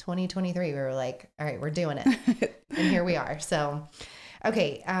 January 2023, we were like, all right, we're doing it. And here we are. So,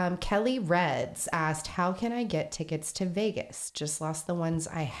 okay. Kelly Reds asked, how can I get tickets to Vegas? Just lost the ones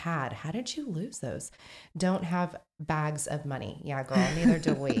I had. How did you lose those? Don't have bags of money. Yeah, girl, neither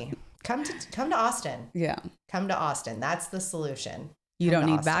do we. Come to Austin. Yeah. Come to Austin. That's the solution. You don't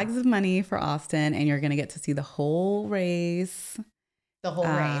need bags of money for Austin, and you're going to get to see the whole race. The whole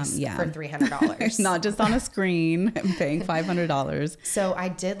race for $300. Not just on a screen and paying $500. So I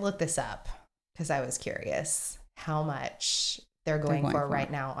did look this up because I was curious how much they're going for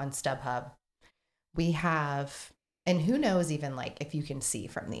right now on StubHub. We have, and who knows even like if you can see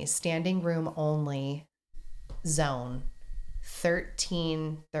from these, standing room only zone,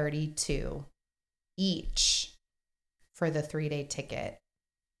 $1,332 each for the 3-day ticket.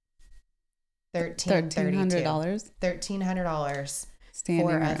 $1,300. $1,300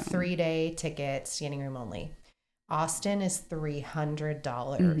 for a 3-day ticket, standing room only. Austin is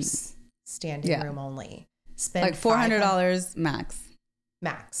 $300 standing room only. Spend like $400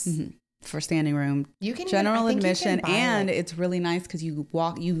 max for standing room. You can general admission, and it's really nice because you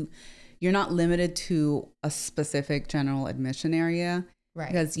walk. You're not limited to a specific general admission area. Right.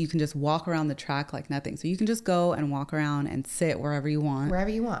 Because you can just walk around the track like nothing. So you can just go and walk around and sit wherever you want. Wherever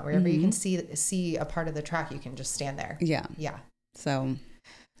you can see a part of the track, you can just stand there. Yeah. Yeah. So.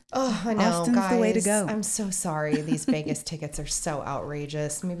 Oh, I know, Austin's guys. The way to go. I'm so sorry. These Vegas tickets are so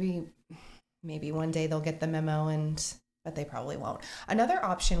outrageous. Maybe one day they'll get the memo, but they probably won't. Another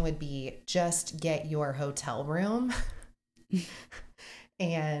option would be just get your hotel room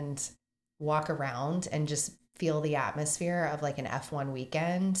and walk around and just feel the atmosphere of like an F1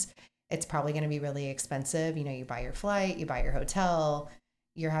 weekend. It's probably going to be really expensive. You know, you buy your flight, you buy your hotel,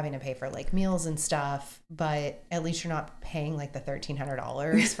 you're having to pay for like meals and stuff, but at least you're not paying like the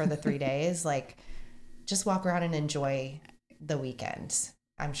 $1,300 for the 3 days. Like just walk around and enjoy the weekend.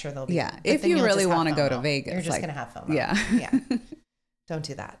 I'm sure they'll be. Yeah. If you really want to go to Vegas. You're just going to have FOMO. Yeah. Yeah. Don't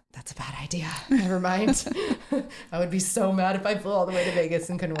do that. That's a bad idea. Never mind. I would be so mad if I flew all the way to Vegas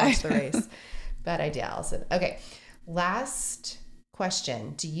and couldn't watch the race. Bad idea, Allison. Okay. Last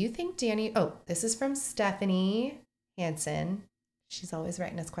question. Do you think this is from Stephanie Hansen. She's always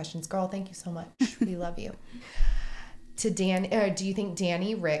writing us questions. Girl, thank you so much. We love you. Do you think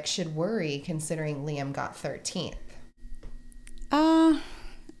Danny Rick should worry considering Liam got 13th?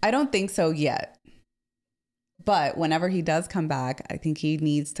 I don't think so yet. But whenever he does come back, I think he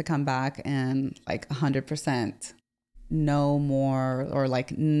needs to come back and like 100%. No more, or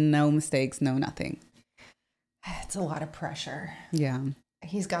like no mistakes, no nothing. It's a lot of pressure. Yeah.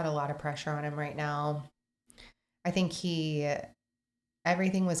 He's got a lot of pressure on him right now. I think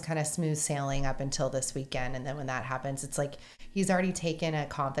everything was kind of smooth sailing up until this weekend. And then when that happens, it's like he's already taken a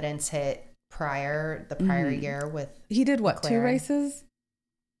confidence hit the prior year with. He did what, McLaren. 2 races?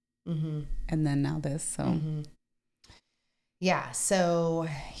 Mm-hmm. And then now this. So. Mm-hmm. Yeah, so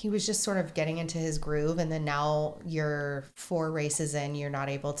he was just sort of getting into his groove, and then now you're 4 races in, you're not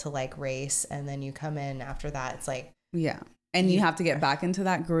able to like race, and then you come in after that. It's like and you have to get back into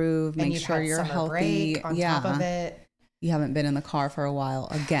that groove, make sure you're healthy break on top of it. you haven't been in the car for a while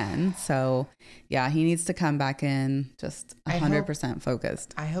again. So yeah, he needs to come back in just 100%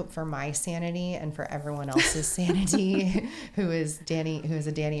 focused. I hope for my sanity and for everyone else's sanity who is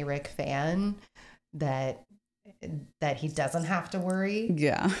a Danny Rick fan, that he doesn't have to worry.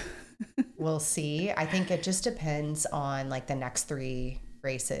 Yeah. We'll see. I think it just depends on like the next 3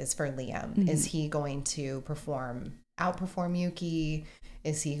 races for Liam. Mm-hmm. Is he going to outperform Yuki?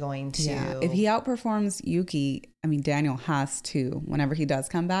 Is he going to? Yeah. If he outperforms Yuki, I mean, Daniel has to, whenever he does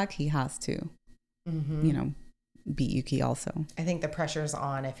come back, he has to, beat Yuki also. I think the pressure's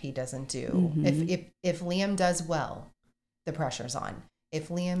on if he doesn't do. If Liam does well, the pressure's on. If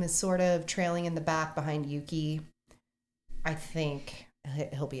Liam is sort of trailing in the back behind Yuki, I think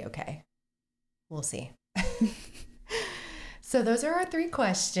he'll be okay. We'll see. So those are our 3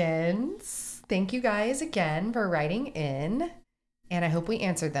 questions. Thank you guys again for writing in. And I hope we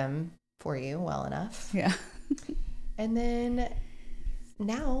answered them for you well enough. Yeah. And then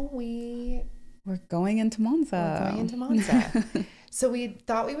now we're going into Monza. So we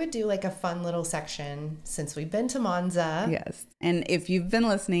thought we would do like a fun little section since we've been to Monza. Yes. And if you've been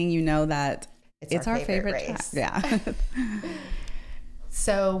listening, you know that it's our favorite race. Yeah.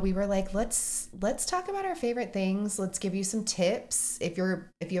 So we were like, let's talk about our favorite things. Let's give you some tips. If you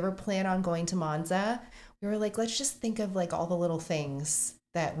ever plan on going to Monza, we were like, let's just think of like all the little things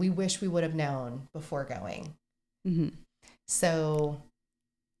that we wish we would have known before going. Mm-hmm. So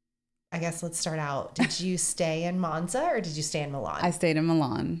I guess let's start out. Did you stay in Monza or did you stay in Milan? I stayed in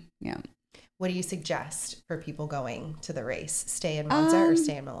Milan. Yeah. What do you suggest for people going to the race? Stay in Monza or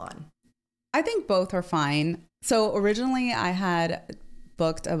stay in Milan? I think both are fine. So originally I had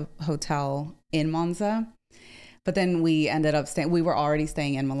booked a hotel in Monza, but then we ended up we were already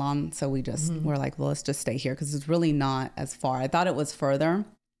staying in Milan. So we just were like, well, let's just stay here because it's really not as far. I thought it was further,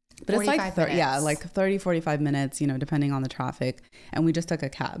 but it's like, like 30, 45 minutes, depending on the traffic. And we just took a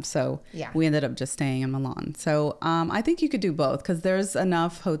cab. So we ended up just staying in Milan. So I think you could do both because there's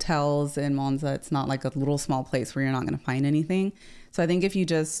enough hotels in Monza. It's not like a little small place where you're not going to find anything. So I think if you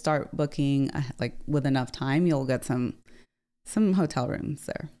just start booking like with enough time, you'll get some hotel rooms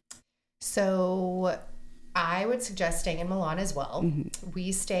there. So I would suggest staying in Milan as well. Mm-hmm.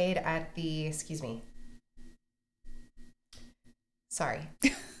 We stayed at sorry.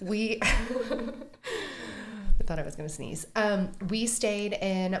 I thought I was going to sneeze. We stayed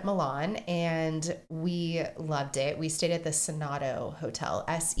in Milan and we loved it. We stayed at the Senato Hotel,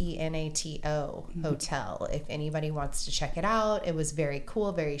 Senato Hotel. If anybody wants to check it out, it was very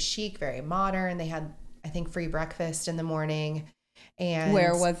cool, very chic, very modern. They had, I think, free breakfast in the morning. And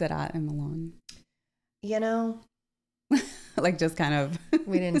where was it at in Milan? Like just kind of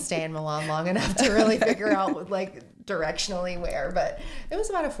we didn't stay in Milan long enough to really figure out like directionally where, but it was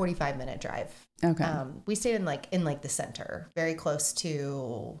about a 45-minute drive. Okay. We stayed in the center, very close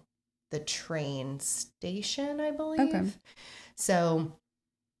to the train station, I believe. Okay. So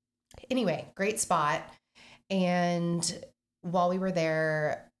anyway, great spot. And while we were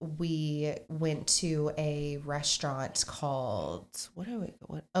there, we went to a restaurant called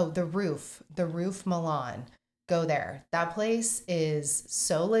The Roof Milan. Go there. That place is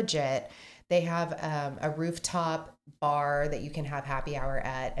so legit. They have a rooftop bar that you can have happy hour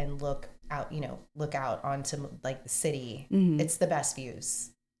at and look out onto like the city. Mm-hmm. It's the best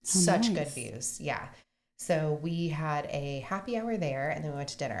views. Such good views. Yeah. So we had a happy hour there and then we went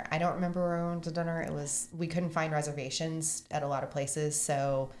to dinner. I don't remember where we went to dinner. We couldn't find reservations at a lot of places.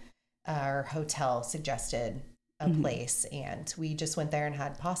 So our hotel suggested a place and we just went there and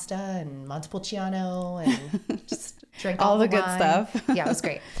had pasta and Montepulciano and just drank all the good stuff. Yeah, it was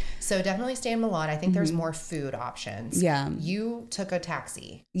great. So definitely stay in Milan. I think there's more food options. Yeah. You took a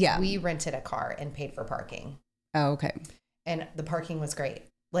taxi. Yeah. We rented a car and paid for parking. Oh, okay. And the parking was great.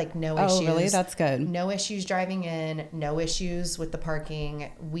 Like no issues. Oh, really? That's good. No issues driving in, no issues with the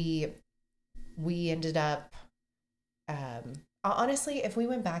parking. We ended up honestly, if we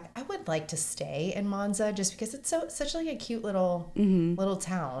went back, I would like to stay in Monza just because it's such like a cute little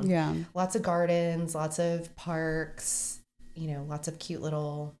town. Yeah. Lots of gardens, lots of parks, lots of cute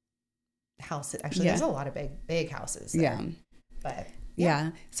little houses. Actually, there's a lot of big houses there. Yeah. But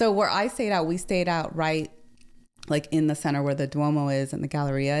yeah. So where I stayed out, we stayed out right like in the center where the Duomo is and the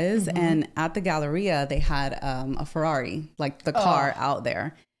Galleria is. Mm-hmm. And at the Galleria, they had a Ferrari, like the car out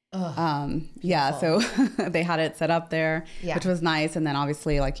there. Yeah, so they had it set up there, which was nice. And then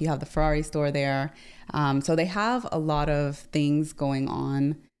obviously like you have the Ferrari store there. So they have a lot of things going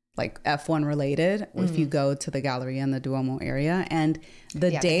on like F1 related if you go to the Galleria in the Duomo area. And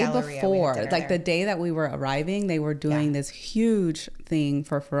the day before, like the day that we were arriving, they were doing this huge thing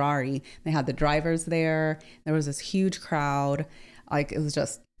for Ferrari. They had the drivers there. There was this huge crowd. Like it was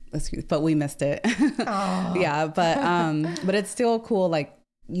just, but we missed it. Yeah. But it's still cool. Like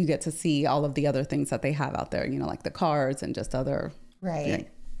you get to see all of the other things that they have out there, you know, like the cars and just other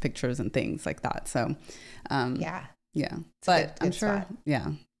pictures and things like that. So, yeah. But I'm sure. Spot.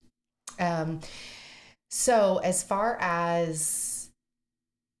 Yeah. So as far as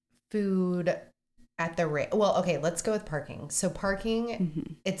food at the okay, let's go with parking. So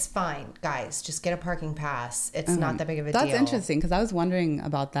parking, it's fine, guys. Just get a parking pass. It's not that big of a deal. That's interesting because I was wondering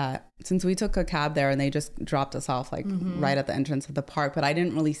about that since we took a cab there and they just dropped us off like right at the entrance of the park, but I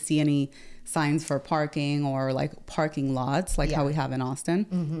didn't really see any signs for parking or like parking lots like how we have in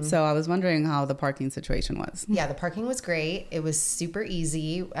Austin. So I was wondering how the parking situation was. Yeah, the parking was great. It was super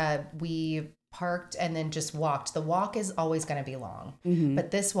easy. We parked and then just walked. The walk is always going to be long,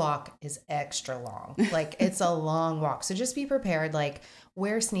 but this walk is extra long. Like it's a long walk. So just be prepared. Like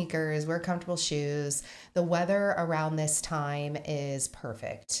wear sneakers, wear comfortable shoes. The weather around this time is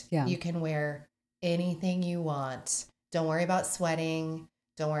perfect. Yeah. You can wear anything you want. Don't worry about sweating.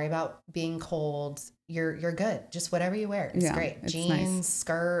 Don't worry about being cold. You're good. Just whatever you wear. It's great. It's jeans, nice.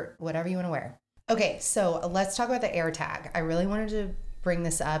 Skirt, whatever you want to wear. Okay. So let's talk about the AirTag. I really wanted to bring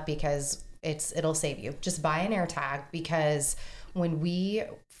this up because it'll save you. Just buy an AirTag because when we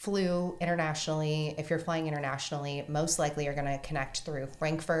flew internationally, if you're flying internationally, most likely you're going to connect through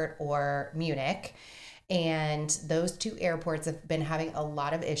Frankfurt or Munich. And those two airports have been having a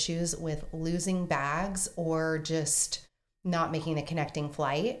lot of issues with losing bags or just not making the connecting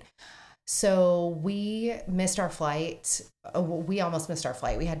flight. So we missed our flight. We almost missed our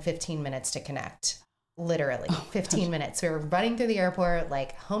flight. We had 15 minutes to connect. Literally 15 minutes. We were running through the airport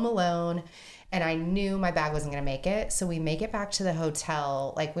like Home Alone, and I knew my bag wasn't going to make it. So we make it back to the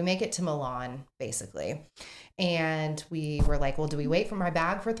hotel. Like we make it to Milan basically. And we were like, well, do we wait for my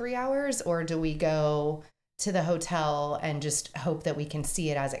bag for 3 hours or do we go to the hotel and just hope that we can see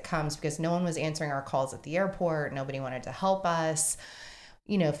it as it comes? Because no one was answering our calls at the airport. Nobody wanted to help us,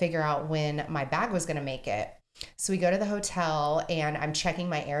 you know, figure out when my bag was going to make it. So we go to the hotel and I'm checking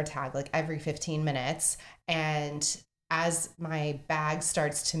my AirTag like every 15 minutes. And as my bag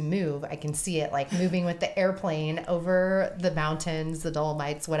starts to move, I can see it like moving with the airplane over the mountains, the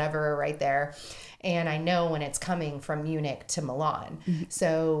Dolomites, whatever, right there. And I know when it's coming from Munich to Milan.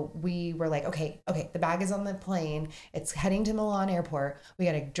 So we were like, okay, the bag is on the plane. It's heading to Milan airport. We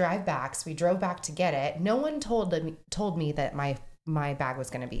got to drive back. So we drove back to get it. No one told me that my bag was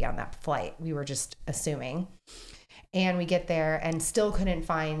going to be on that flight. We were just assuming. And we get there and still couldn't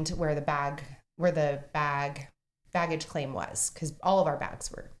find where the baggage claim was, because all of our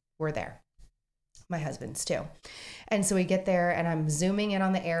bags were there. My husband's too. And so we get there and I'm zooming in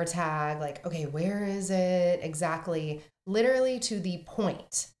on the AirTag, like, okay, where is it exactly? Literally to the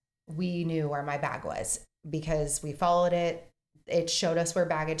point we knew where my bag was because we followed it. It showed us where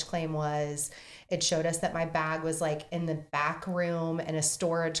baggage claim was. It showed us that my bag was like in the back room in a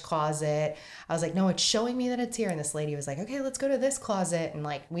storage closet. I was like, no, it's showing me that it's here. And this lady was like, okay, let's go to this closet. And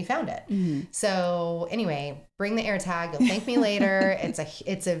like, we found it. So anyway, bring the AirTag. You'll thank me later.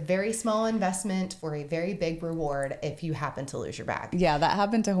 It's a very small investment for a very big reward if you happen to lose your bag. Yeah, that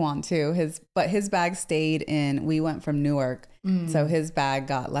happened to Juan too. His bag stayed we went from Newark. So his bag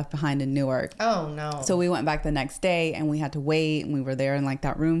got left behind in Newark. Oh no. So we went back the next day and we had to wait and we were there in like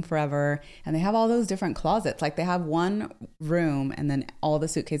that room forever. And they have all those different closets. Like they have one room and then all the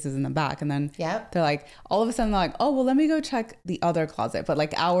suitcases in the back. And then they're like, all of a sudden they're like, oh, well, let me go check the other closet. But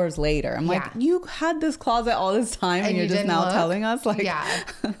like hours later, I'm like, you had this closet all this time and you're just now telling us? Like,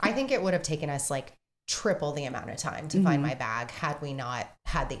 I think it would have taken us like triple the amount of time to find my bag had we not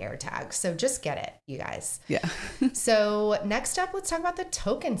had the AirTag. So just get it, you guys. Yeah. So next up, let's talk about the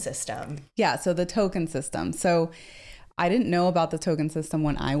token system. Yeah. So the token system. So I didn't know about the token system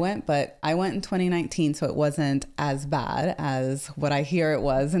when I went, but I went in 2019. So it wasn't as bad as what I hear it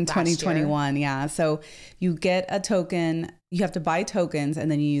was in 2021. Yeah. So you get a token, you have to buy tokens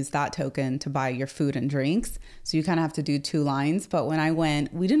and then you use that token to buy your food and drinks. So you kind of have to do 2 lines. But when I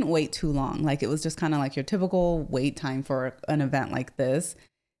went, we didn't wait too long. Like it was just kind of like your typical wait time for an event like this.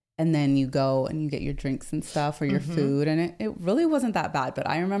 And then you go and you get your drinks and stuff or your food. And it really wasn't that bad. But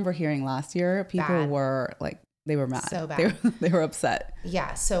I remember hearing last year, people were like they were mad. So bad. They were upset.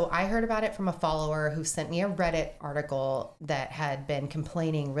 Yeah. So I heard about it from a follower who sent me a Reddit article that had been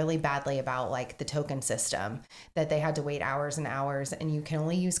complaining really badly about like the token system, that they had to wait hours and hours and you can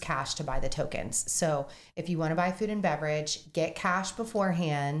only use cash to buy the tokens. So if you want to buy food and beverage, get cash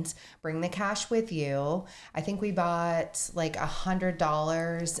beforehand, bring the cash with you. I think we bought like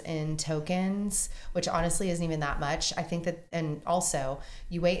 $100 in tokens, which honestly isn't even that much. I think that, and also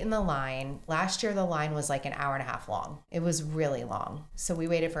you wait in the line. Last year, the line was like an hour and a half long. It was really long. So we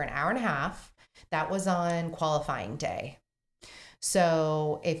waited for an hour and a half. That was on qualifying day.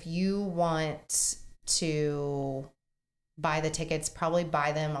 So if you want to buy the tickets, probably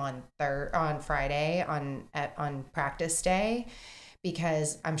buy them on Friday on practice day,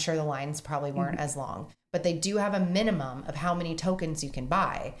 because I'm sure the lines probably weren't as long. But they do have a minimum of how many tokens you can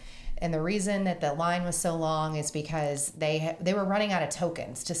buy. And the reason that the line was so long is because they were running out of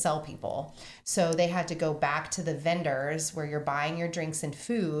tokens to sell people. So they had to go back to the vendors where you're buying your drinks and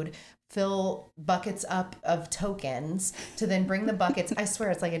food, fill buckets up of tokens to then bring the buckets. I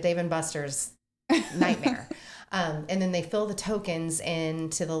swear it's like a Dave & Buster's nightmare. And then they fill the tokens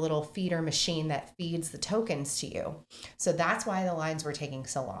into the little feeder machine that feeds the tokens to you. So that's why the lines were taking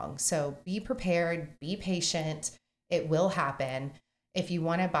so long. So be prepared, be patient. It will happen. If you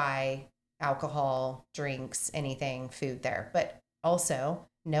want to buy alcohol, drinks, anything, food there, but also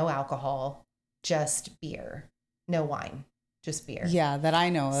no alcohol, just beer, no wine, just beer. Yeah, that I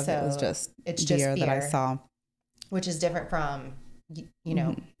know of. So it was just beer that I saw. Which is different from, you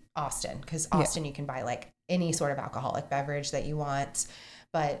know, Austin, because Austin you can buy like any sort of alcoholic beverage that you want,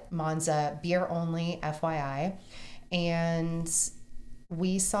 but Monza, beer only, FYI. And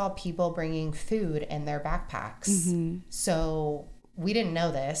we saw people bringing food in their backpacks. So we didn't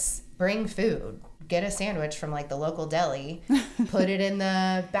know this. Bring food. Get a sandwich from like the local deli. Put it in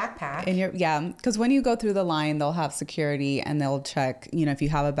the backpack. And because when you go through the line, they'll have security and they'll check. You know, if you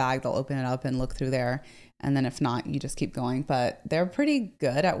have a bag, they'll open it up and look through there. And then if not, you just keep going. But they're pretty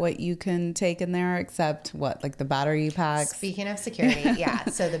good at what you can take in there, except like the battery packs. Speaking of security, yeah.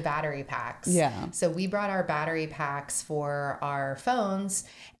 So the battery packs. Yeah. So we brought our battery packs for our phones,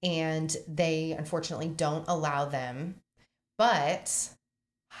 and they unfortunately don't allow them. But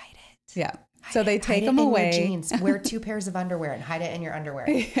hide it. Yeah. So they take them away. Your jeans. Wear 2 pairs of underwear and hide it in your underwear.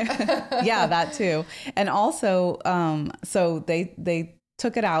 Yeah, that too. And also, so they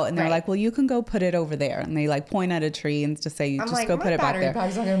took it out and they're like, well, you can go put it over there. And they like point at a tree and just say, you just go put it back there. Battery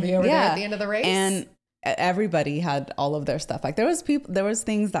pack's not going to be over there at the end of the race. And everybody had all of their stuff. Like there was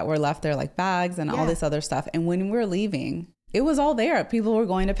things that were left there, like bags and all this other stuff. And when we were leaving, it was all there. People were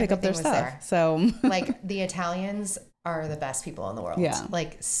going to pick up their stuff. There. So like the Italians are the best people in the world. Yeah.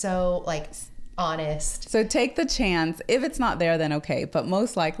 Like so like honest. So take the chance. If it's not there, then okay. But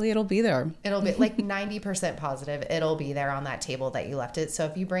most likely it'll be there. It'll be like 90% positive. It'll be there on that table that you left it. So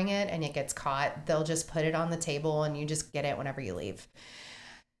if you bring it and it gets caught, they'll just put it on the table and you just get it whenever you leave.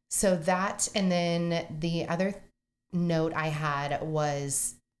 So that, and then the other note I had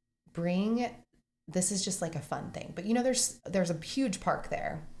was this is just like a fun thing, but you know, there's a huge park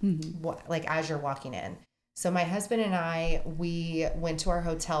there, like as you're walking in. So my husband and I, we went to our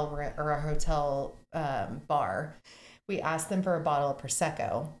hotel bar. We asked them for a bottle of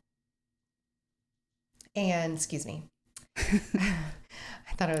Prosecco. And excuse me,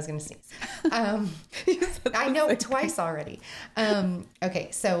 I thought I was going to sneeze. I know twice already. Okay,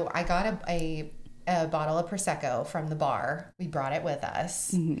 so I got a bottle of Prosecco from the bar. We brought it with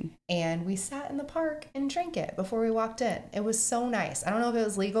us and we sat in the park and drank it before we walked in. It was so nice. I don't know if it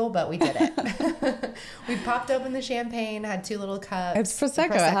was legal, but we did it. We popped open the champagne, had 2 little cups. It's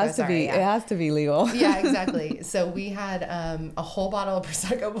Prosecco. It has to be legal. Yeah, exactly. So we had a whole bottle of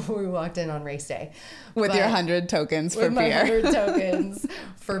Prosecco before we walked in on race day. With your 100 tokens for beer. With my 100 tokens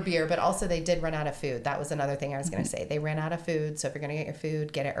for beer. But also they did run out of food. That was another thing I was going to say. They ran out of food. So if you're going to get your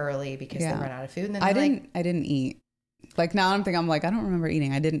food, get it early because they run out of food. And then I didn't eat. Like now I'm like, I don't remember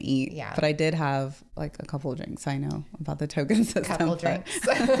eating. I didn't eat. Yeah. But I did have like a couple of drinks. I know about the token system. Couple drinks.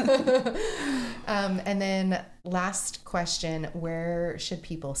 And then last question, where should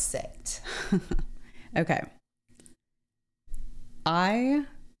people sit? Okay. I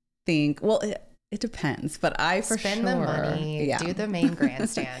think, well, it depends, but I for spend the money, do the main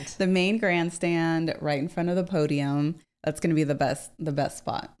grandstand. The main grandstand right in front of the podium. That's going to be the best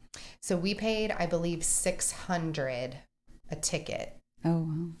spot. So we paid, I believe, $600 a ticket. Oh,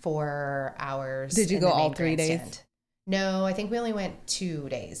 wow. For hours. Did you go all 3 days? No, I think we only went 2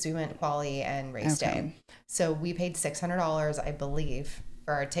 days. We went quali and race day. So we paid $600, I believe,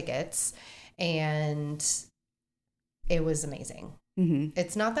 for our tickets, and it was amazing.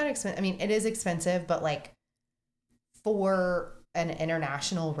 It's not that expensive. I mean, it is expensive, but like for an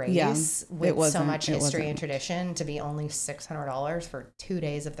international race with so much history and tradition to be only $600 for 2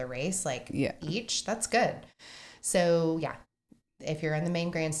 days of the race, like each, that's good. So yeah, if you're in the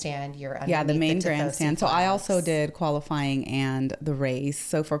main grandstand, you're underneath the main flags. grandstand. So I also did qualifying and the race.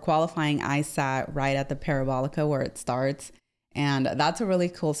 So for qualifying, I sat right at the Parabolica where it starts. And that's a really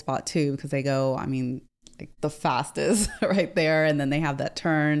cool spot too, because they go, I mean, like the fastest right there. And then they have that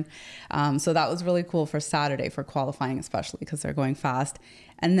turn. So that was really cool for Saturday for qualifying, especially because they're going fast.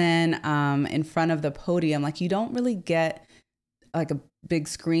 And then in front of the podium, like you don't really get like a big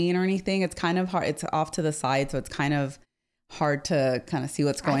screen or anything. It's kind of hard. It's off to the side. So it's kind of hard to kind of see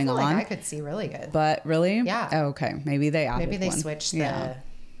what's going on. Like I could see really good. But really? Yeah. Oh, okay. Maybe they switched the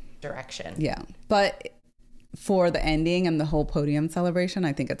direction. Yeah. But for the ending and the whole podium celebration,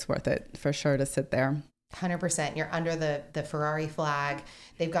 I think it's worth it for sure to sit there. 100%. You're under the Ferrari flag.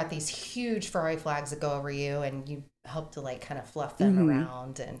 They've got these huge Ferrari flags that go over you, and you help to like kind of fluff them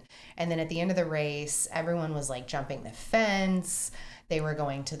around. And then at the end of the race, everyone was like jumping the fence. They were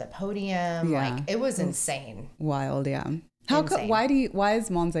going to the podium. Yeah. Like it was insane. Wild. Yeah. Why is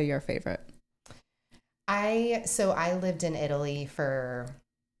Monza your favorite? I lived in Italy for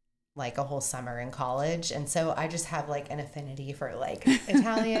like a whole summer in college, and so I just have like an affinity for like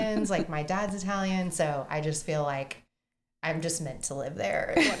Italians. Like my dad's Italian, so I just feel like I'm just meant to live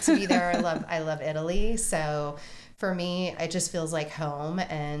there. I want to be there. I love Italy. So for me, it just feels like home,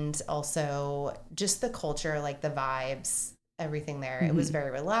 and also just the culture, like the vibes, everything there. It was very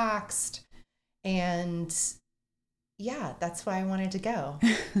relaxed, and yeah, that's why I wanted to go.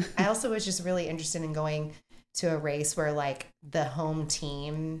 I also was just really interested in going to a race where like the home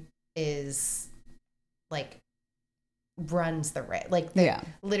team is like runs the race. Like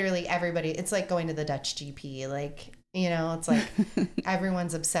literally everybody, it's like going to the Dutch GP. Like, you know, it's like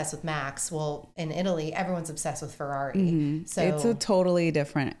everyone's obsessed with Max. Well, in Italy, everyone's obsessed with Ferrari. So it's a totally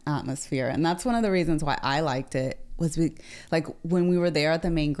different atmosphere. And that's one of the reasons why I liked it. Was when we were there at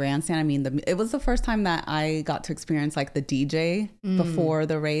the main grandstand, I mean, it was the first time that I got to experience like the DJ before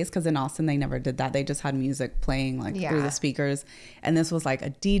the race, because in Austin they never did that. They just had music playing like through the speakers, and this was like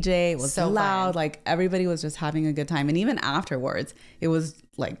a DJ. It was so loud, fun. Like everybody was just having a good time, and even afterwards, it was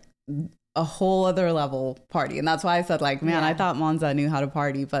like a whole other level party. And that's why I said like, man, I thought Monza knew how to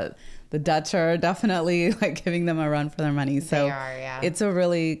party, but the Dutch are definitely like giving them a run for their money. So they are, it's a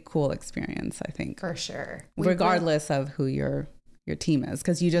really cool experience, I think. For sure. Regardless of who your team is,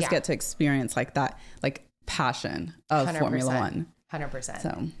 because you just get to experience like that, like passion of 100%, Formula One. 100%.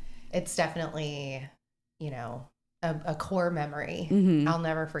 So it's definitely, you know, a core memory. I'll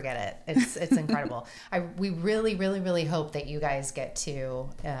never forget it. It's incredible. We really, really, really hope that you guys get to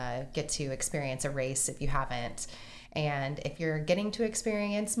experience a race if you haven't. And if you're getting to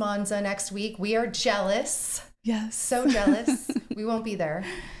experience Monza next week, we are jealous. Yes. So jealous. We won't be there,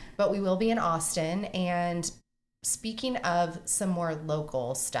 but we will be in Austin. And speaking of some more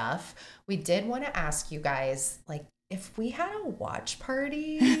local stuff, we did want to ask you guys, like, if we had a watch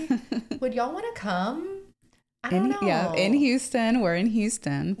party, would y'all want to come? I don't know. Yeah, in Houston. We're in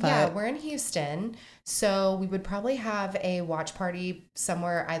Houston. But... Yeah, we're in Houston. So we would probably have a watch party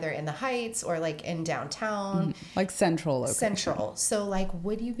somewhere either in the Heights or like in downtown. Like central location. Central. So like,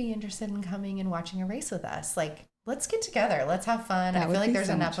 would you be interested in coming and watching a race with us? Like, let's get together. Let's have fun. I feel like there's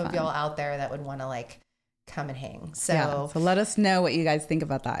enough of y'all out there that would want to like come and hang. So let us know what you guys think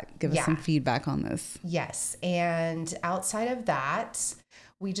about that. Give us some feedback on this. Yes. And outside of that,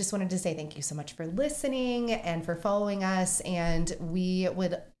 we just wanted to say thank you so much for listening and for following us. And we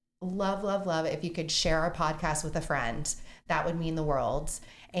would love, love, love if you could share our podcast with a friend. That would mean the world.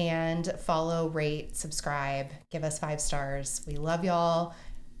 And follow, rate, subscribe, give us 5 stars. We love y'all.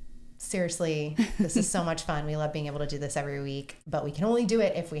 Seriously, this is so much fun. We love being able to do this every week, but we can only do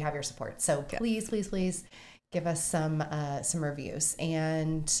it if we have your support. So please, please, please give us some reviews.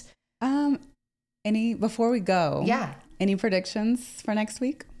 And before we go, any predictions for next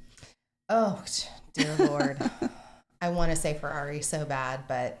week? Oh, dear Lord. I want to say Ferrari so bad,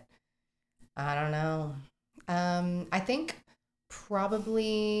 but I don't know. I think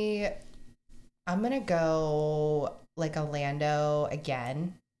probably I'm going to go like a Lando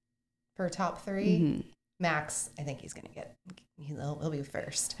again for top 3. Max, I think he'll be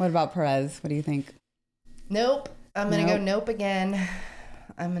first. What about Perez? What do you think? Nope. I'm going to go nope again.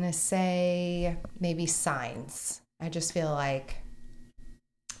 I'm going to say maybe Sainz. I just feel like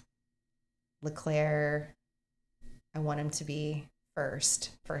Leclerc, I want him to be first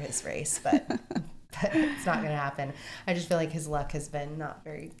for his race, but it's not going to happen. I just feel like his luck has been not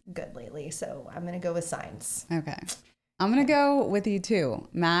very good lately. So I'm going to go with Sainz. Okay. I'm going to go with you too.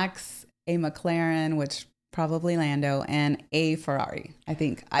 Max, a McLaren, which probably Lando, and a Ferrari. I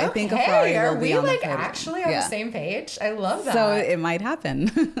think a Okay, Ferrari will are be we on the like podium. actually on Yeah. the same page? I love that. So it might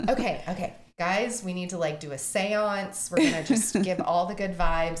happen. Okay. Guys, we need to like do a seance. We're going to just give all the good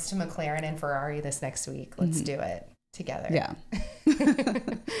vibes to McLaren and Ferrari this next week. Let's do it together. Yeah.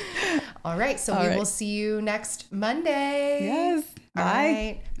 All right. So we will see you next Monday. Yes. All Bye.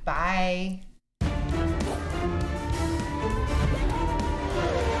 right. Bye.